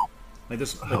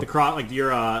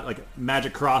 Your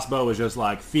magic crossbow is just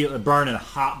like burning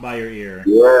hot by your ear.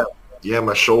 Yeah,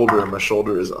 my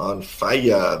shoulder is on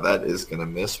fire. That is gonna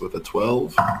miss with a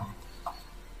 12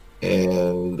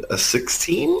 and a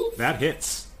 16. That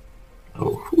hits.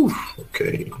 Oh, whew,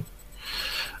 okay.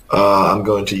 I'm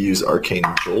going to use Arcane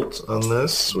Jolt on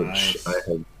this, which I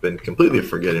have been completely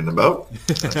forgetting about.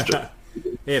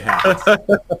 It happens.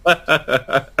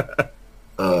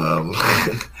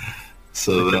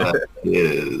 So that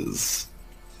is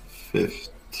 15,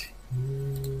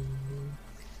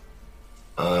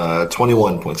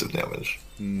 21 points of damage.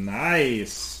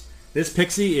 Nice. This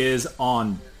pixie is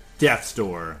on death's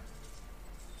door.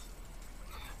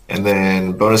 And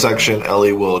then bonus action,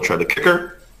 Ellie will try to kick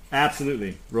her.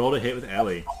 Absolutely. Roll to hit with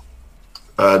Ellie.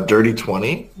 Dirty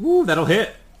 20. Woo, that'll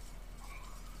hit.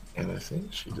 And I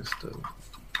think she just does.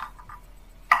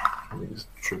 Let me just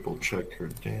triple check her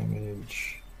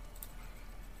damage.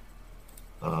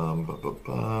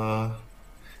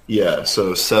 Yeah,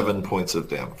 so 7 points of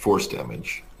force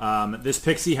damage. This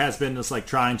pixie has been just like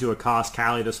trying to accost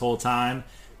Callie this whole time.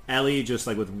 Ellie just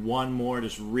like with one more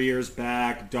just rears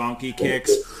back, donkey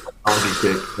kicks.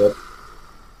 Yep.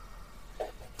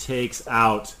 Takes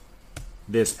out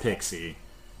this pixie.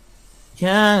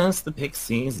 Yes, the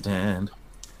pixie's dead.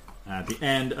 At the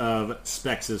end of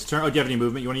Specs' turn. Oh, do you have any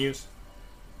movement you want to use?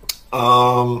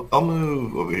 I'll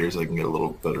move over here so I can get a little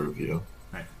better view.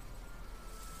 Right.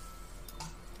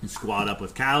 You squad up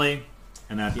with Callie,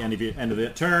 and at the end of the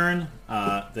turn,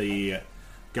 the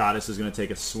goddess is going to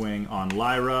take a swing on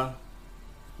Lyra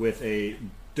with a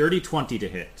dirty 20 to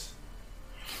hit.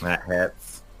 That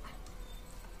hits.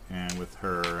 And with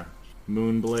her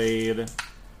Moonblade,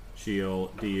 she'll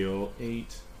deal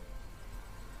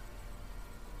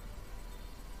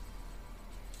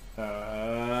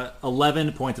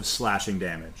 11 points of slashing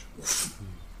damage.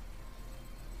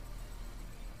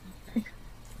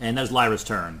 And that's Lyra's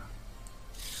turn.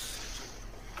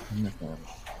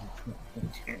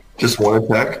 Just one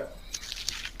attack?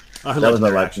 Her That was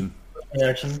legendary my action.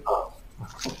 Action.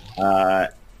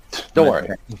 Don't worry.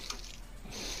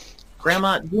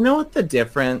 Grandma, do you know what the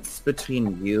difference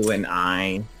between you and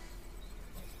I?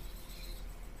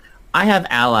 I have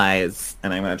allies,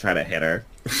 and I'm going to try to hit her.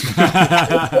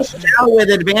 Now with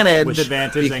advantage. With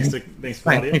advantage, thanks to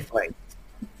Claudia.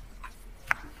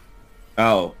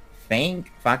 Oh,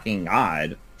 thank fucking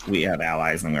God we have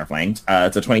allies and we're flanked.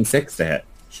 It's a 26 to hit.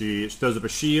 She throws up a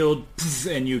shield,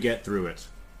 and you get through it.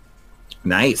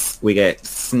 Nice. We get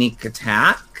sneak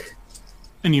attack.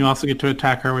 And you also get to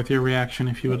attack her with your reaction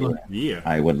if you would like. Yeah.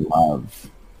 I would love.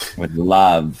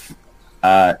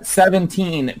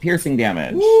 17 piercing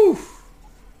damage. Woo!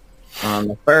 On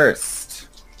the first.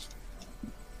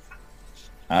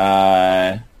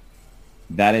 That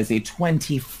is a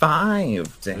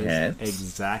 25 to hit.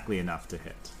 Exactly enough to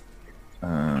hit.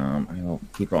 I will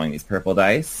keep rolling these purple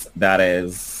dice. That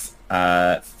is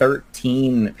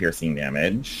 13 piercing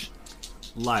damage.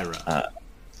 Lyra.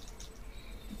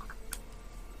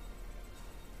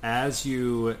 As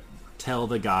you tell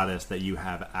the goddess that you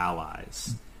have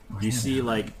allies, you see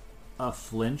like a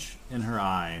flinch in her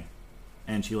eye,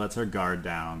 and she lets her guard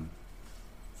down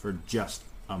for just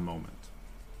a moment.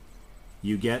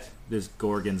 You get this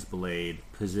Gorgon's blade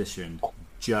positioned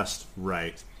just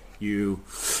right. You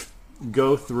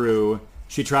go through.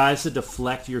 She tries to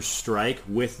deflect your strike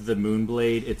with the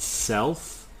Moonblade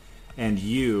itself, and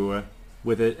you,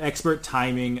 with an expert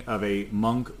timing of a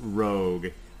monk rogue,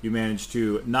 you manage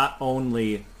to not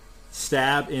only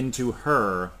stab into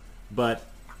her, but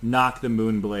knock the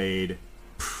Moonblade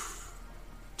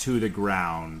to the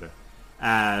ground.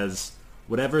 As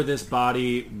whatever this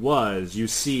body was, you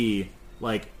see,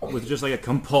 like, with just like a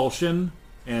compulsion,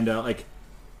 and like,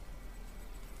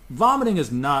 vomiting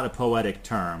is not a poetic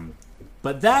term,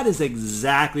 but that is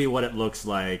exactly what it looks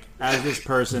like as this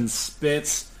person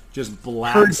spits just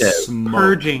black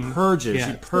smoke. Purges.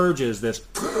 Yeah. She purges this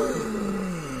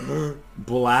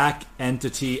black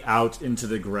entity out into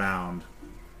the ground.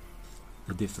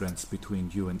 The difference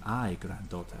between you and I,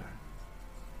 granddaughter,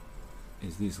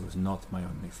 is this was not my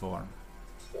only form.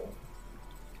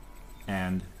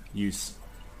 And you,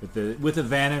 with the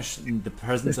vanish, the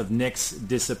presence of Nyx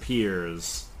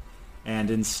disappears, and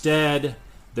instead,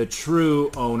 the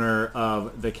true owner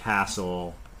of the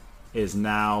castle is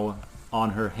now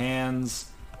on her hands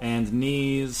and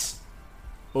knees,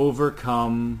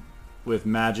 overcome with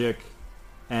magic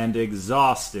and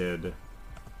exhausted,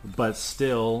 but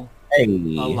still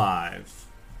alive.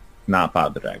 Not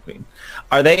Bob the Drag Queen.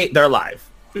 They're alive.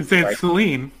 It's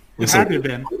Celine. It had to have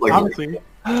been. Obviously.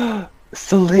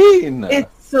 Celine!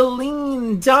 It's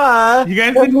Celine, duh! You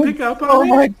guys didn't pick up on it?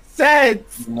 Much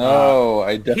sense! No,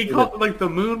 I He definitely called like the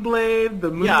Moonblade, the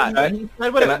Moon. Yeah, he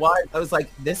said what it was. I was like,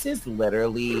 this is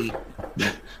literally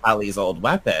Ali's old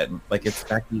weapon. Like, it's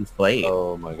Becky's blade.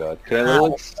 Oh my god. Can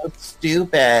I So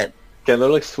stupid.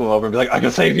 literally swim over and be like, I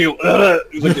can save you!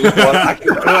 He's like,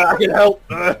 I can help!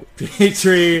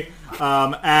 Petrie,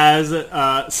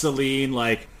 as Celine,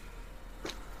 like,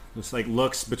 just like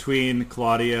looks between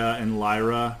Claudia and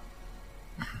Lyra.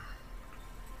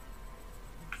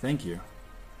 Thank you.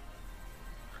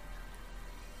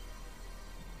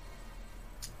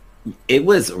 It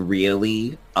was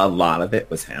really, a lot of it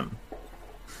was him.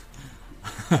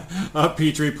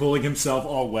 Petrie pulling himself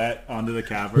all wet onto the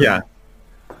cavern. Yeah.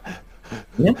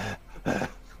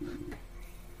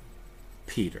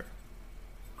 Peter.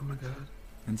 Oh my god.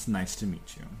 It's nice to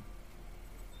meet you.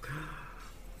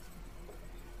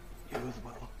 You as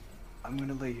well. I'm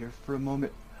gonna lay here for a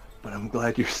moment, but I'm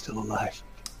glad you're still alive.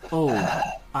 Oh,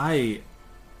 I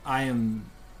am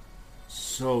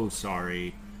so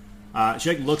sorry. She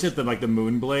like looks at the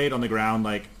Moonblade on the ground,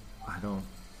 like,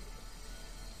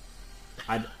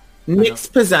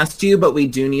 Nyx possessed you, but we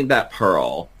do need that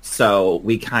pearl. So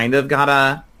we kind of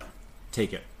gotta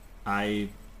take it.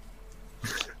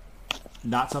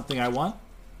 Not something I want,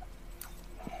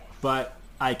 but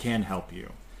I can help you.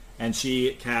 And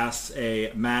she casts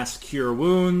a mass cure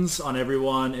wounds on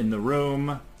everyone in the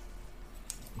room.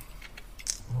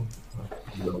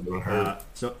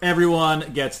 So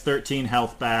everyone gets 13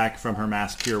 health back from her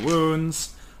mass cure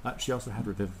wounds. She also had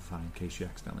Revivify in case she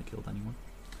accidentally killed anyone.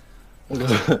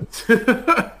 Yeah,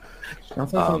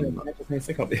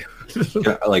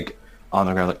 like on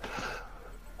the ground, like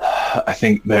I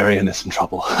think Marion is in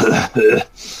trouble.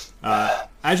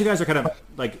 As you guys are kind of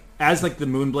like, as like the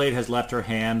Moonblade has left her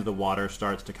hand, the water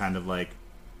starts to kind of like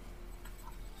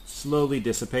slowly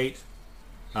dissipate.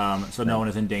 So no one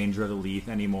is in danger of the Leaf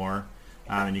anymore,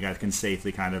 and you guys can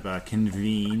safely kind of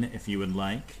convene if you would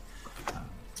like.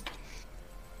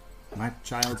 My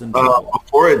child's in trouble.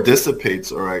 Before it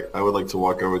dissipates, all right, I would like to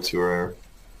walk over to her.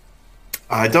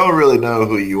 I don't really know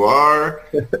who you are,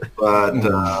 but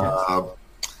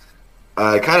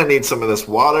I kind of need some of this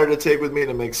water to take with me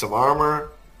to make some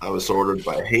armor. I was ordered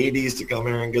by Hades to come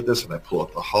here and get this, and I pull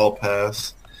up the hall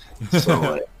pass.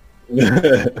 So,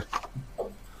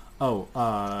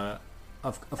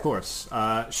 of course.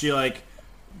 She like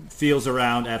feels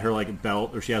around at her like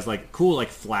belt, or she has like cool like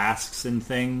flasks and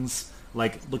things.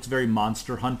 Like looks very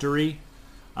Monster Hunter-y.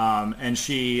 And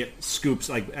she scoops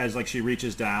as she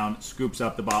reaches down, scoops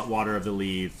up the water of the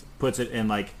Leaf, puts it in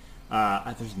like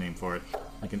there's a name for it,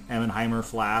 like an Emmenheimer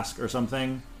flask or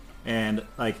something, and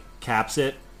like caps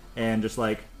it and just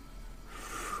like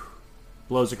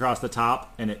blows across the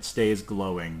top, and it stays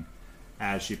glowing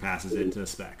as she passes it to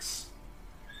Specs.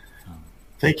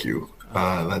 Thank you.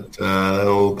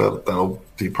 That'll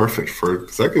be perfect for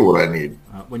exactly what I need.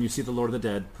 When you see the Lord of the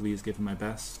Dead, please give him my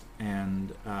best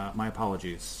and my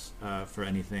apologies for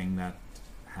anything that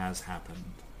has happened.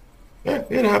 Yeah,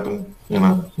 it happened. You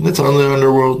know, it's on the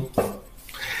underworld.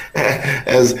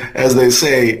 As they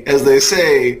say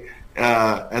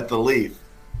at the Leaf,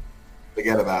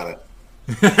 forget about it.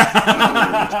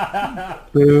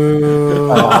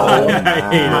 Boo. I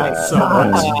hate it so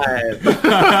much.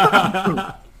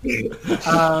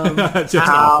 Just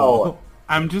awful.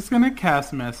 I'm just going to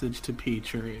cast message to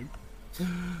Petrie.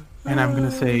 And I'm going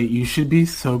to say, you should be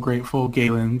so grateful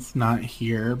Galen's not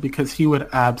here, because he would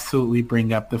absolutely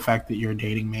bring up the fact that you're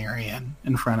dating Marion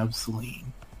in front of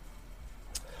Celine.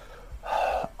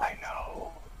 I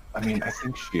know. I mean, I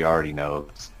think she already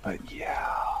knows. But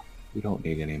yeah, we don't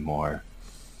need any more.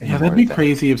 Yeah, that'd be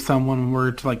crazy if someone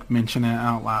were to like mention it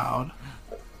out loud.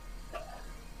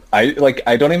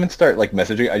 I don't even start like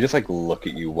messaging. I just like look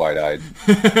at you wide-eyed.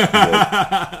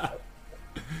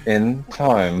 In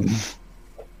time.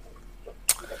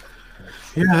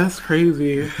 Yeah, that's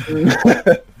crazy. And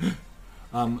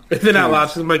then out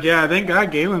loud, she's like, yeah, thank God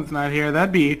Galen's not here.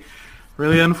 That'd be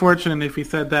really unfortunate if he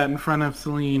said that in front of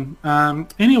Celine.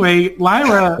 Anyway,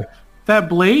 Lyra, that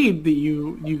blade that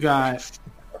you got,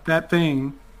 that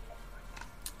thing.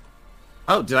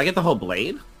 Oh, did I get the whole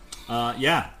blade?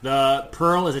 Yeah, the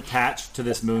pearl is attached to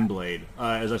this Moonblade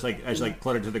as I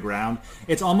put it to the ground.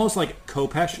 It's almost like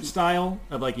Khopesh style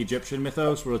of like Egyptian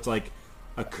mythos, where it's like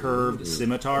a curved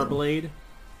scimitar blade.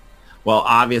 Well,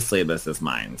 obviously this is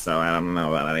mine, so I don't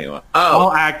know about anyone.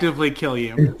 I'll actively kill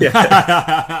you.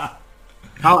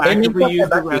 I'll actively use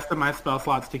the rest of my spell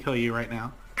slots to kill you right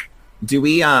now. Do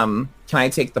we? Can I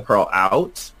take the pearl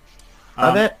out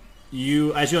of it?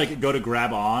 As you like go to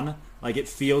grab on, like it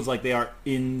feels like they are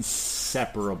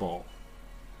inseparable.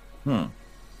 I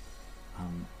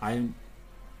am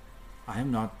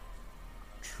not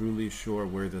truly sure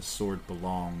where this sword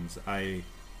belongs.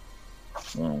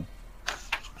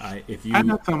 If you, I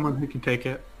know someone who can take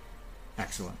it.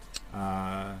 Excellent.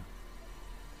 Why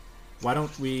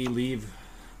don't we leave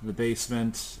the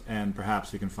basement and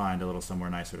perhaps we can find a little somewhere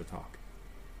nicer to talk?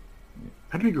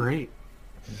 That'd be great.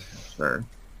 Sure.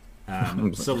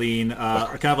 Celine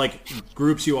kind of like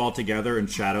groups you all together and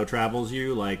shadow travels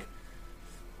you, like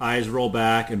eyes roll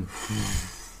back and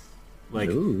like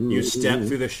you step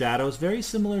through the shadows, very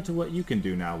similar to what you can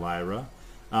do now, Lyra.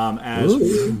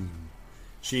 As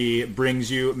she brings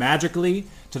you magically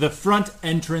to the front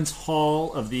entrance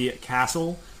hall of the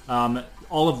castle.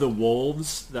 All of the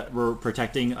wolves that were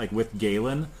protecting like with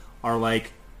Galen are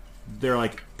like, they're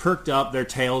like perked up, their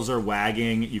tails are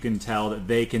wagging. You can tell that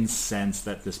they can sense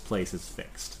that this place is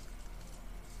fixed.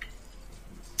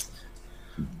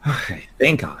 Okay,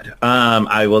 thank God.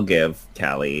 I will give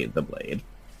Callie the blade.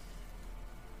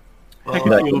 I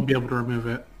think you'll be able to remove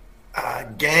it.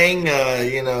 Gang,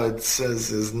 it's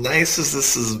as nice as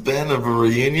this has been of a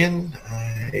reunion.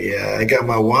 I got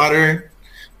my water.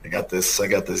 I got this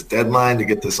deadline to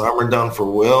get this armor done for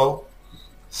Will.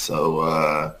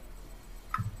 So,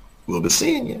 we'll be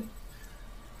seeing you.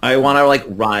 I want to like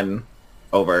run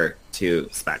over to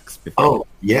Specs before. Oh,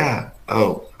 yeah.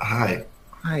 Oh, hi.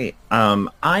 Hi.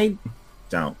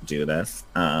 don't do this.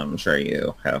 I'm sure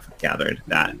you have gathered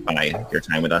that by your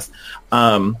time with us.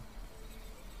 I'm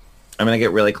going to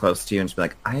get really close to you and just be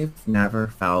like, I've never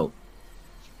felt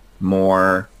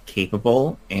more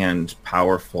capable and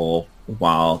powerful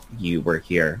while you were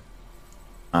here.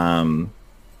 Thank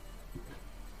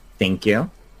you.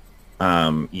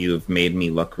 You've made me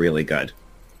look really good.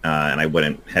 And I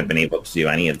wouldn't have been able to do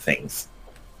any of the things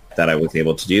that I was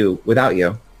able to do without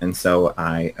you. And so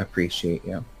I appreciate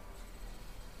you.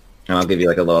 And I'll give you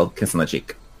like a little kiss on the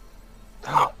cheek.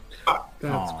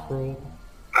 That's cruel.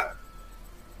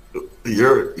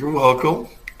 You're welcome.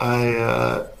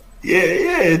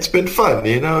 It's been fun.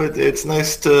 You know, it's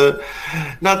nice to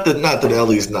not that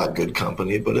Ellie's not good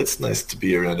company, but it's nice to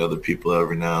be around other people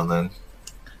every now and then.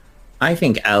 I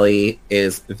think Ellie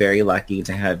is very lucky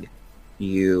to have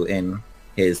you in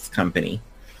his company.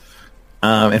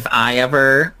 If I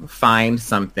ever find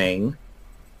something,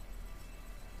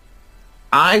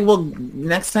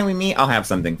 next time we meet, I'll have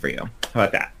something for you. How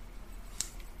about that?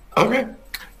 Okay.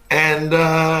 And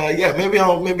maybe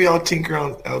I'll tinker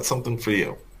out something for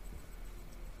you.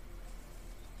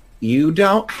 You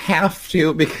don't have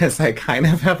to, because I kind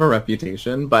of have a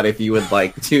reputation, but if you would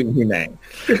like to, you may.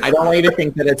 I don't want you to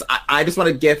think that it's... I just want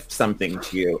to gift something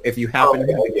to you, if you happen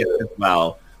to have a gift as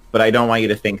well. But I don't want you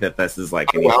to think that this is like...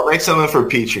 I'll make something for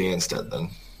Petrie instead, then.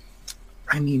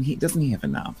 I mean, doesn't he have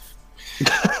enough?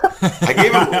 I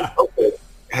gave him... Okay.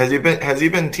 Has he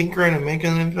been tinkering and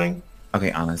making anything?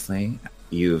 Okay, honestly,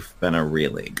 you've been a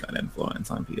really good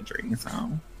influence on Petrie, so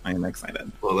I'm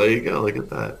excited. Well, there you go. Look at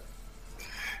that.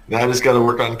 Now I just got to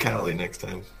work on Callie next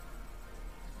time.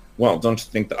 Well, don't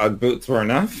you think the Ugg boots were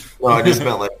enough? No, I just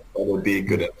meant like it would be a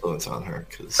good influence on her.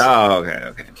 Oh,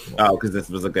 okay. Oh, because this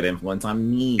was a good influence on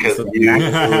me. So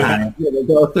you'll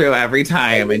go through every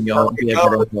time, and you'll be a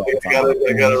good influence. I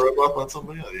got to rub up on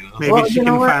somebody else. You know? Maybe she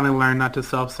can finally learn not to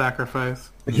self-sacrifice.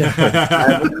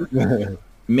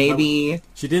 Maybe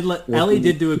she did. Ellie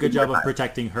did do a good job of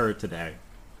protecting her today.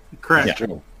 Correct.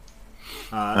 Yeah.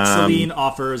 Celine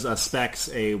offers Specs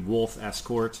a wolf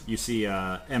escort. You see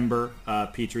Ember,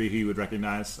 Petrie, who you would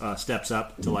recognize, steps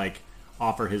up to like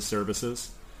offer his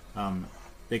services.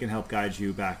 They can help guide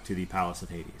you back to the Palace of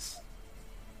Hades.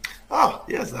 Oh,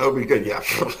 yes, that would be good. Yeah,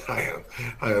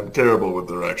 I am terrible with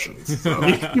directions. So.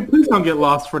 Please don't get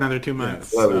lost for another 2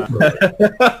 months.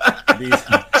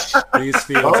 These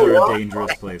fields are a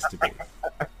dangerous place to be.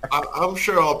 I'm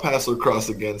sure I'll pass across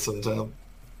again sometime.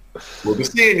 We'll be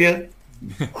seeing you.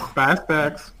 Bye,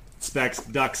 Specs. Specs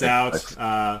ducks out.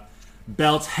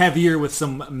 Belt heavier with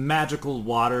some magical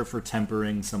water for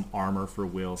tempering, some armor for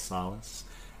Will Solace.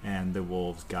 And the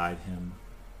wolves guide him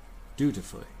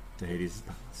dutifully to Hades'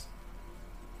 palace.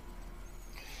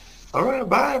 All right,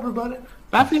 bye, everybody.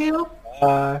 Bye, Theo.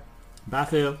 Bye,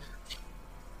 Theo.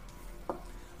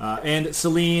 And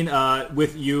Celine,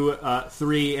 with you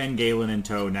three and Galen in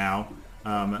tow now.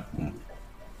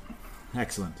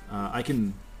 Excellent. I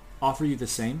can offer you the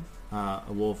same. My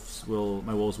wolves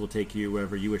will take you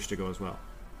wherever you wish to go as well.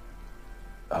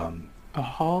 A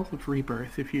Hall of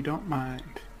Rebirth, if you don't mind.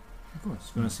 Of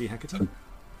course. You want to see Hecate?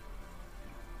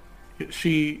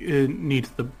 She needs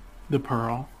the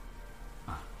pearl.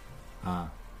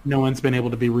 No one's been able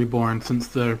to be reborn since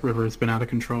the river has been out of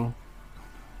control.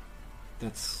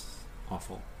 That's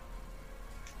awful.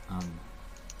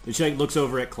 She like, looks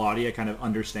over at Claudia, kind of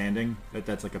understanding that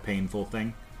that's like a painful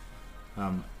thing.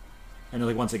 And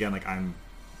like once again, like I'm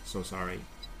so sorry.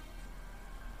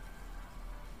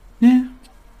 Yeah,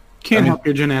 can't help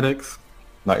your genetics.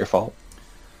 Not your fault.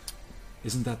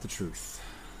 Isn't that the truth?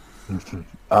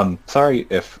 Sorry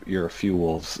if you're a few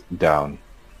wolves down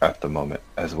at the moment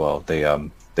as well. They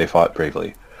fought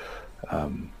bravely.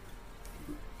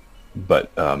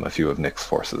 But a few of Nick's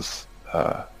forces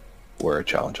were a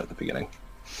challenge at the beginning.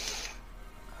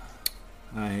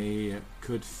 I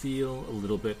could feel a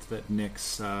little bit that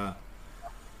Nyx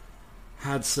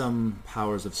had some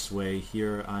powers of sway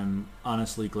here. I'm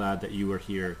honestly glad that you were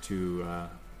here to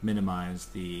minimize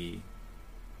the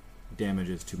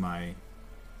damages to my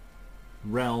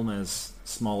realm, as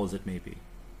small as it may be.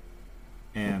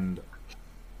 And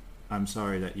I'm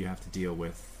sorry that you have to deal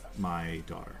with my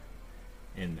daughter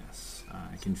in this.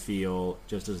 I can feel,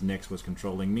 just as Nyx was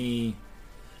controlling me,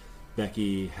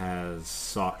 Becky has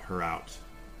sought her out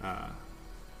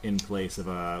in place of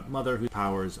a mother whose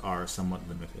powers are somewhat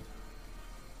limited.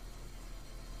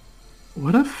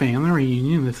 What a family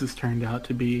reunion this has turned out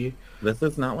to be. This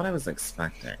is not what I was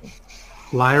expecting.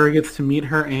 Lyra gets to meet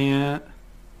her aunt.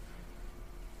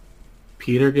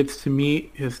 Peter gets to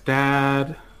meet his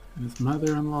dad and his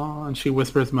mother-in-law, and she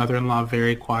whispers mother-in-law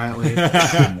very quietly.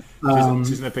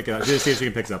 She's gonna pick it up. Just see if she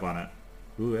can pick up on it.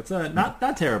 Ooh, that's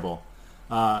not terrible.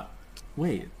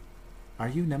 Wait, are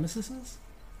you nemesises?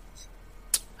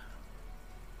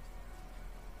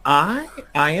 I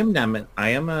am I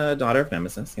am a daughter of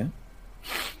Nemesis. Yeah.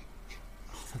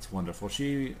 Oh, that's wonderful.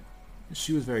 She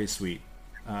was very sweet.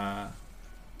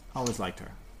 Always liked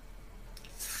her.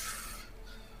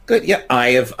 Good.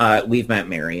 Yeah. We've met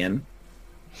Marion.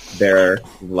 They're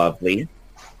lovely.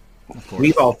 Of course.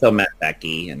 We've also met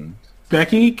Becky and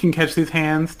Becky can catch these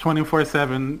hands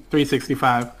 24/7,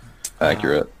 365.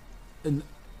 Accurate. And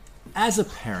as a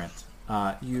parent,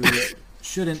 you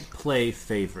shouldn't play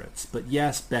favorites, but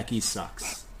yes, Becky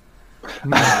sucks.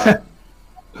 yeah,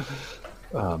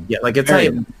 like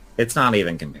it's not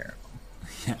even comparable.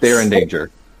 Yes. They're in danger.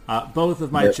 Both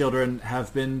of my children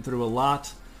have been through a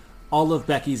lot. All of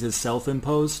Becky's is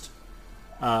self-imposed.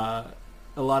 A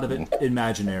lot of it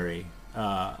imaginary.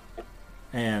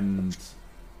 And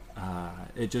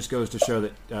it just goes to show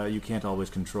that you can't always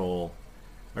control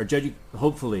or judge.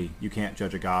 Hopefully, you can't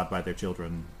judge a god by their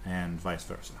children, and vice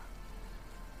versa.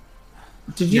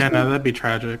 Yeah, no, that'd be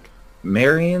tragic.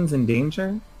 Marion's in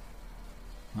danger.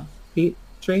 Huh?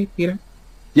 Peter.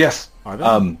 Yes. Are they?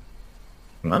 Huh?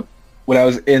 When I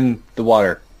was in the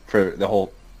water for the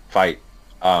whole fight,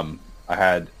 I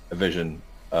had a vision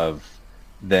of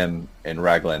them and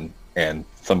Raglan and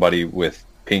somebody with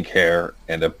pink hair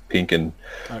and a pink and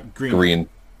green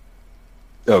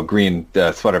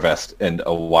sweater vest and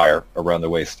a wire around their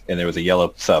waist, and there was a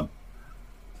yellow sub.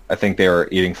 I think they were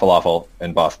eating falafel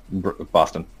in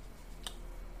Boston.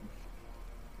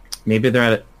 Maybe they're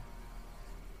at it.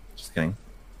 Just kidding.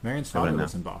 Marion's father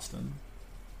lives in Boston.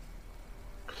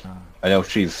 I know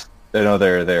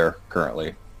they're there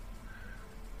currently.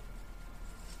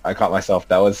 I caught myself.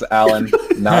 That was Alan,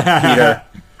 not Peter.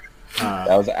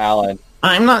 That was Alan.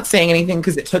 I'm not saying anything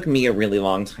because it took me a really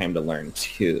long time to learn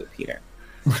too, Peter.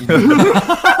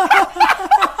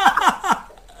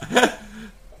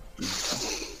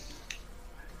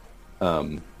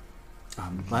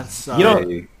 Let's.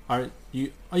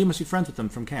 You must be friends with them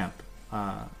from camp.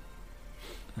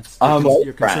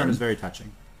 Your concern is very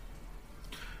touching.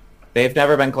 They've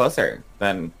never been closer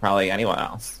than probably anyone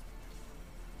else.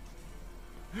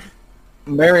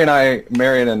 Marion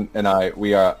and I,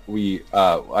 we are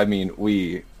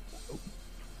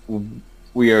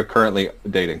currently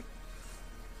dating.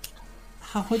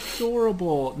 How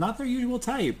adorable! Not their usual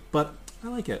type, but I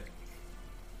like it.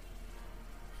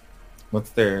 What's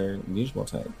their usual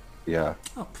type? Yeah.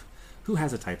 Oh, who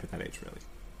has a type at that age, really?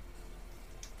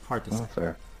 Hard to say.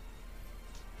 Fair.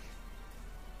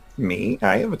 Me?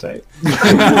 I have a type.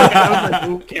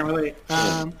 Can't relate.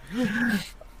 I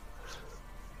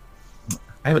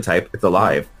have a type. It's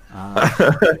alive. I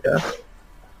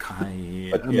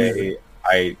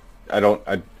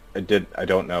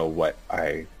don't know what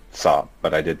I saw,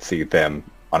 but I did see them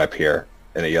on a pier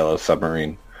in a yellow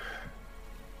submarine.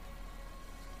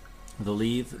 The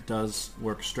leave does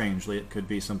work strangely. It could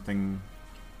be something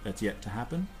that's yet to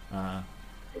happen.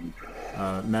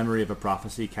 Memory of a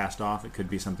prophecy cast off. It could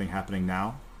be something happening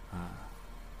now.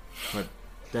 But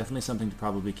definitely something to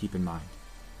probably keep in mind.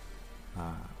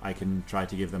 I can try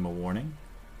to give them a warning.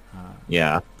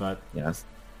 But yes,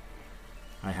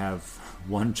 I have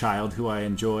one child who I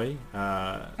enjoy.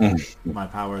 My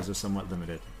powers are somewhat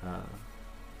limited.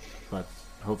 But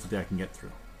hopefully I can get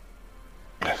through.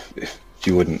 If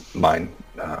you wouldn't mind,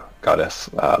 Goddess,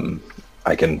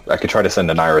 I can try to send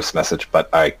an iris message,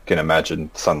 but I can imagine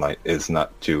sunlight is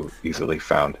not too easily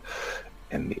found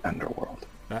in the underworld.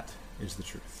 That is the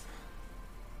truth.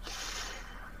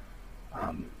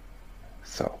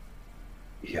 So,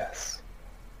 yes.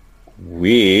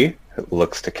 We,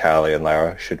 looks to Callie and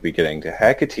Lara, should be getting to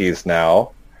Hecate's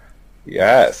now.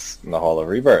 Yes, in the Hall of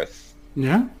Rebirth.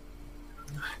 Yeah.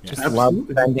 Just love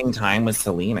spending time with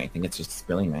Celine. I think it's just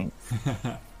really nice.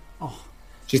 Oh,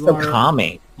 she's so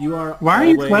calming. You are. Why are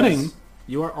you sweating?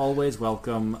 You are always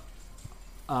welcome.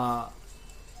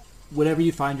 Whenever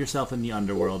you find yourself in the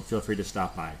underworld, feel free to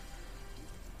stop by.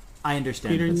 I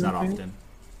understand Peter, it's you not okay? often.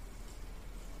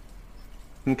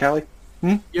 Callie?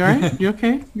 You alright? You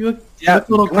okay? You look, Yeah, you look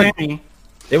a little clammy.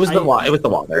 It was the water. It was the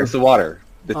water. It was the water.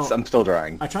 I'm still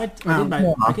drying. I tried.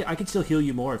 I can still heal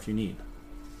you more if you need.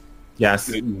 Yes.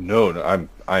 No,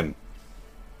 I'm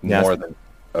Yes. more than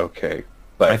okay.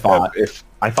 But I fought. if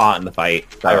I fought in the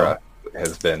fight. Lara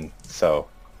has been so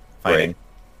Fighting.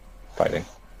 fighting.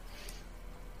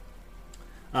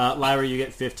 Lyra, you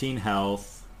get 15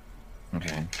 health.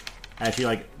 Okay. As she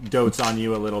dotes on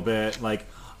you a little bit,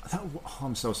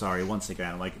 I'm so sorry. Once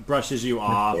again, like brushes you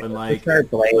off and like Sharp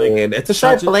blade. like, It's a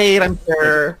sharp touches- blade, I'm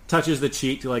sure. touches the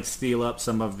cheek to like steal up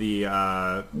some of the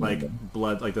like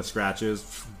blood, like the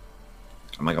scratches.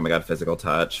 I'm like, oh my god, physical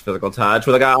touch with a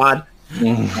god.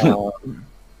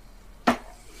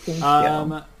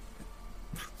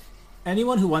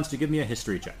 Anyone who wants to give me a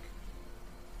history check?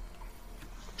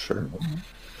 Sure.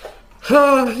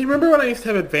 You remember when I used to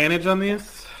have advantage on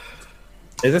these?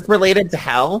 Is this related to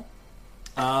hell?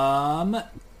 Kind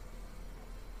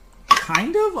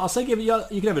of. I'll say you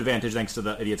can have advantage thanks to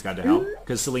the Idiot's Guide to Hell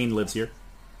because Celine lives here.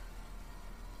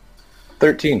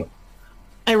 13.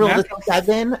 I rolled Natural. a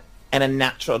 7 and a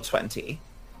natural 20.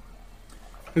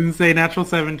 Didn't say natural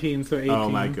 17, so 18. Oh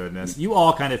my goodness! You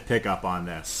all kind of pick up on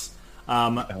this.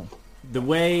 The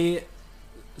way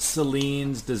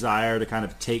Celine's desire to kind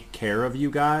of take care of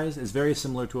you guys is very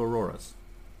similar to Aurora's.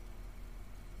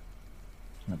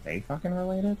 Are they fucking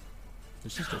related?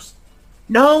 They're sisters.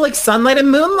 No, like sunlight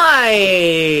and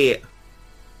moonlight.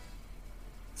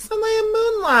 Sunlight and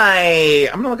moonlight.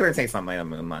 I'm gonna look at her and say sunlight and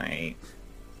moonlight.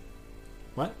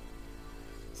 What?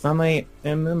 Sunlight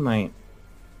and moonlight.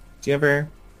 Do you ever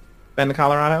been to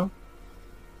Colorado?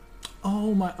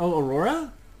 Oh my! Oh,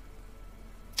 Aurora?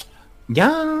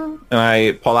 Yeah. And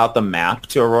I pull out the map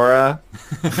to Aurora.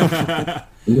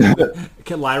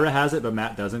 Lyra has it, but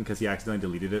Matt doesn't because he accidentally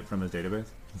deleted it from his database.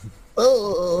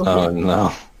 Oh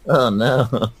no. Oh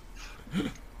no.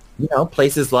 You know,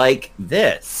 places like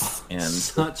this and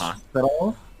Such- the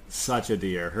hospital. Such a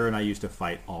dear. Her and I used to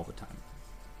fight all the time.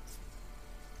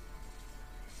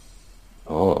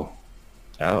 Oh.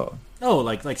 Oh. Oh,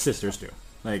 like sisters do.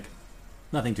 Like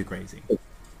nothing too crazy.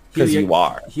 Because you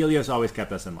are. Helios always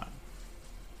kept us in line.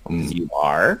 'Cause you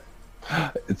are.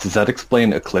 Does that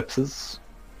explain eclipses?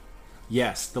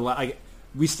 Yes,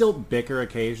 we still bicker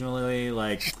occasionally.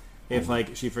 Like if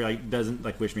like she doesn't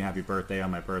like wish me happy birthday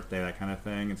on my birthday, that kind of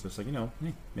thing. It's just like,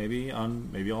 hey, maybe I'll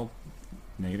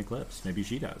make an eclipse. Maybe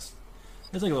she does.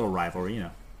 It's like a little rivalry,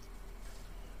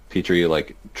 Petrie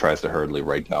like tries to hurriedly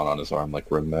write down on his arm, like,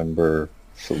 remember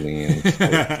Celine's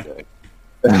birthday.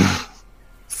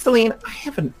 Celine, I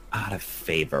have an out of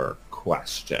favor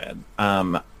question.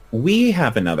 We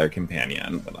have another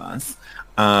companion with us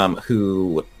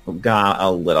who got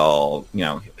a little,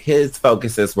 his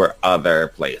focuses were other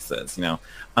places,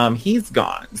 he's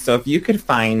gone. So if you could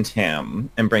find him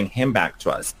and bring him back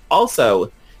to us.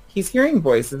 Also, he's hearing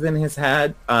voices in his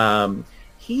head.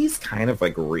 He's kind of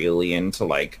like really into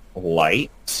like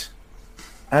light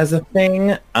as a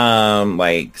thing,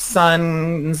 like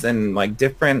suns and like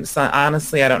different sun.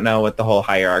 Honestly, I don't know what the whole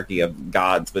hierarchy of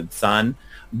gods with sun,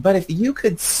 but if you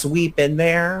could sweep in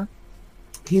there,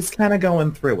 he's kind of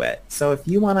going through it. So if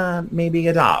you want to maybe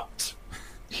adopt.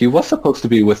 He was supposed to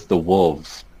be with the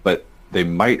wolves, but they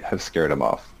might have scared him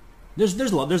off. There's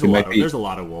a lot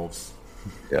of wolves.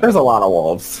 Yeah. There's a lot of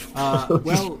wolves.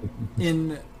 Well,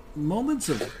 in moments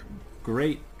of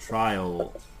great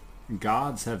trial,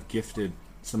 gods have gifted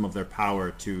some of their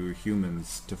power to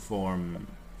humans to form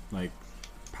like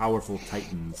powerful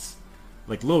titans,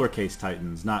 like lowercase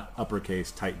titans, not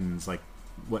uppercase titans like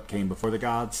what came before the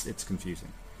gods. It's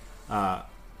confusing.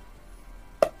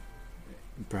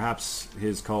 Perhaps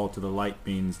his call to the light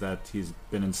means that he's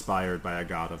been inspired by a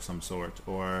god of some sort,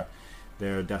 or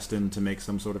they're destined to make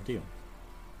some sort of deal.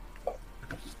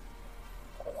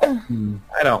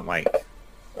 I don't like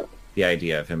the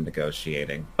idea of him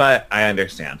negotiating, but I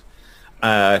understand.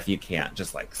 If you can't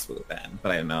just like swoop in,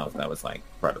 but I don't know if that was like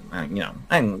part of, I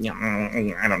don't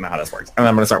know how this works. And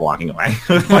I'm gonna start walking away.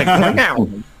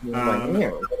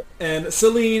 And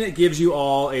Celine gives you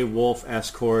all a wolf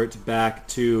escort back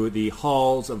to the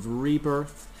halls of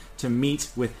rebirth to meet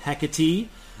with Hecate,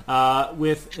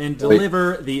 and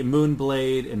deliver the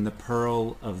Moonblade and the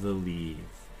Pearl of the Leaf.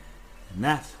 And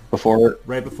that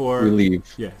right before we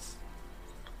leave. Yes.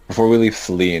 Before we leave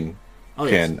Celine, Oh,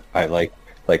 can yes. I like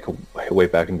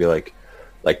wait back and be like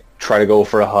try to go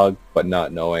for a hug, but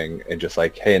not knowing, and just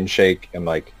like handshake and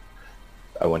like,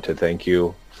 I want to thank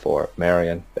you for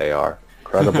Marion. They are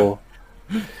incredible.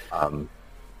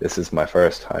 This is my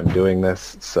first time doing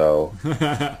this, so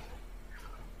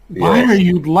Why are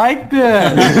you like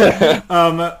this?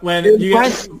 When It you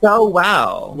went so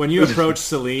well. when you approach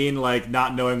Celine, like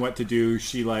not knowing what to do,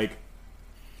 she like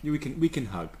we can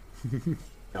hug.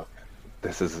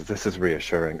 This is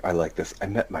reassuring. I like this. I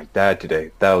met my dad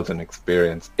today. That was an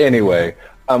experience. Anyway,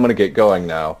 I'm gonna get going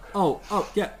now. Oh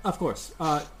yeah, of course.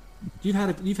 You've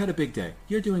had a big day.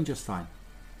 You're doing just fine.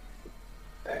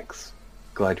 Thanks.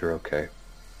 Glad you're okay.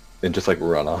 And just like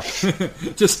run off.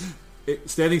 Just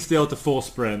standing still to full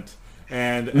sprint,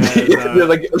 and as, Yeah,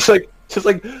 like it's like just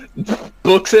like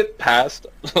books it past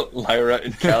Lyra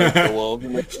and Callie for the wolves.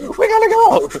 And like, we gotta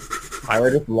go. I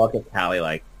would just look at Callie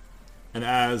like, And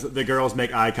as the girls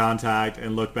make eye contact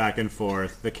and look back and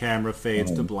forth, the camera fades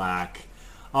to black.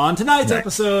 On tonight's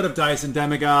episode of Dice and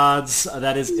Demigods,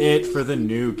 that is it for the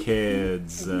new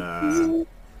kids.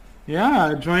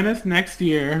 Yeah, join us next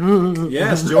year.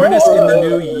 Yes, join us in the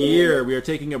new year. We are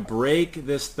taking a break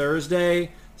this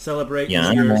Thursday. Celebrate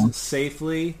New Year's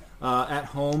safely at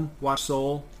home. Watch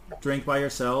Soul, drink by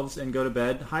yourselves, and go to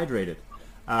bed hydrated.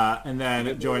 And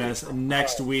then join us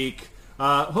next week,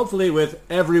 hopefully with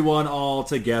everyone all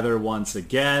together once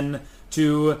again,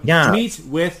 to meet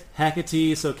with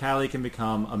Hecate so Callie can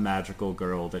become a magical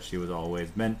girl that she was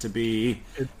always meant to be.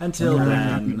 Until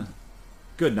then,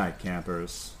 good night,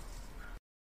 campers.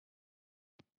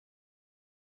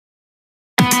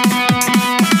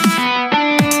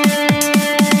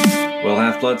 Well,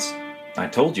 Half-Bloods, I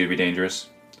told you to be dangerous.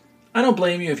 I don't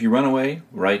blame you if you run away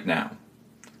right now.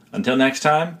 Until next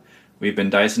time, we've been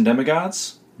Dice and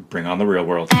Demigods. Bring on the real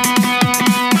world.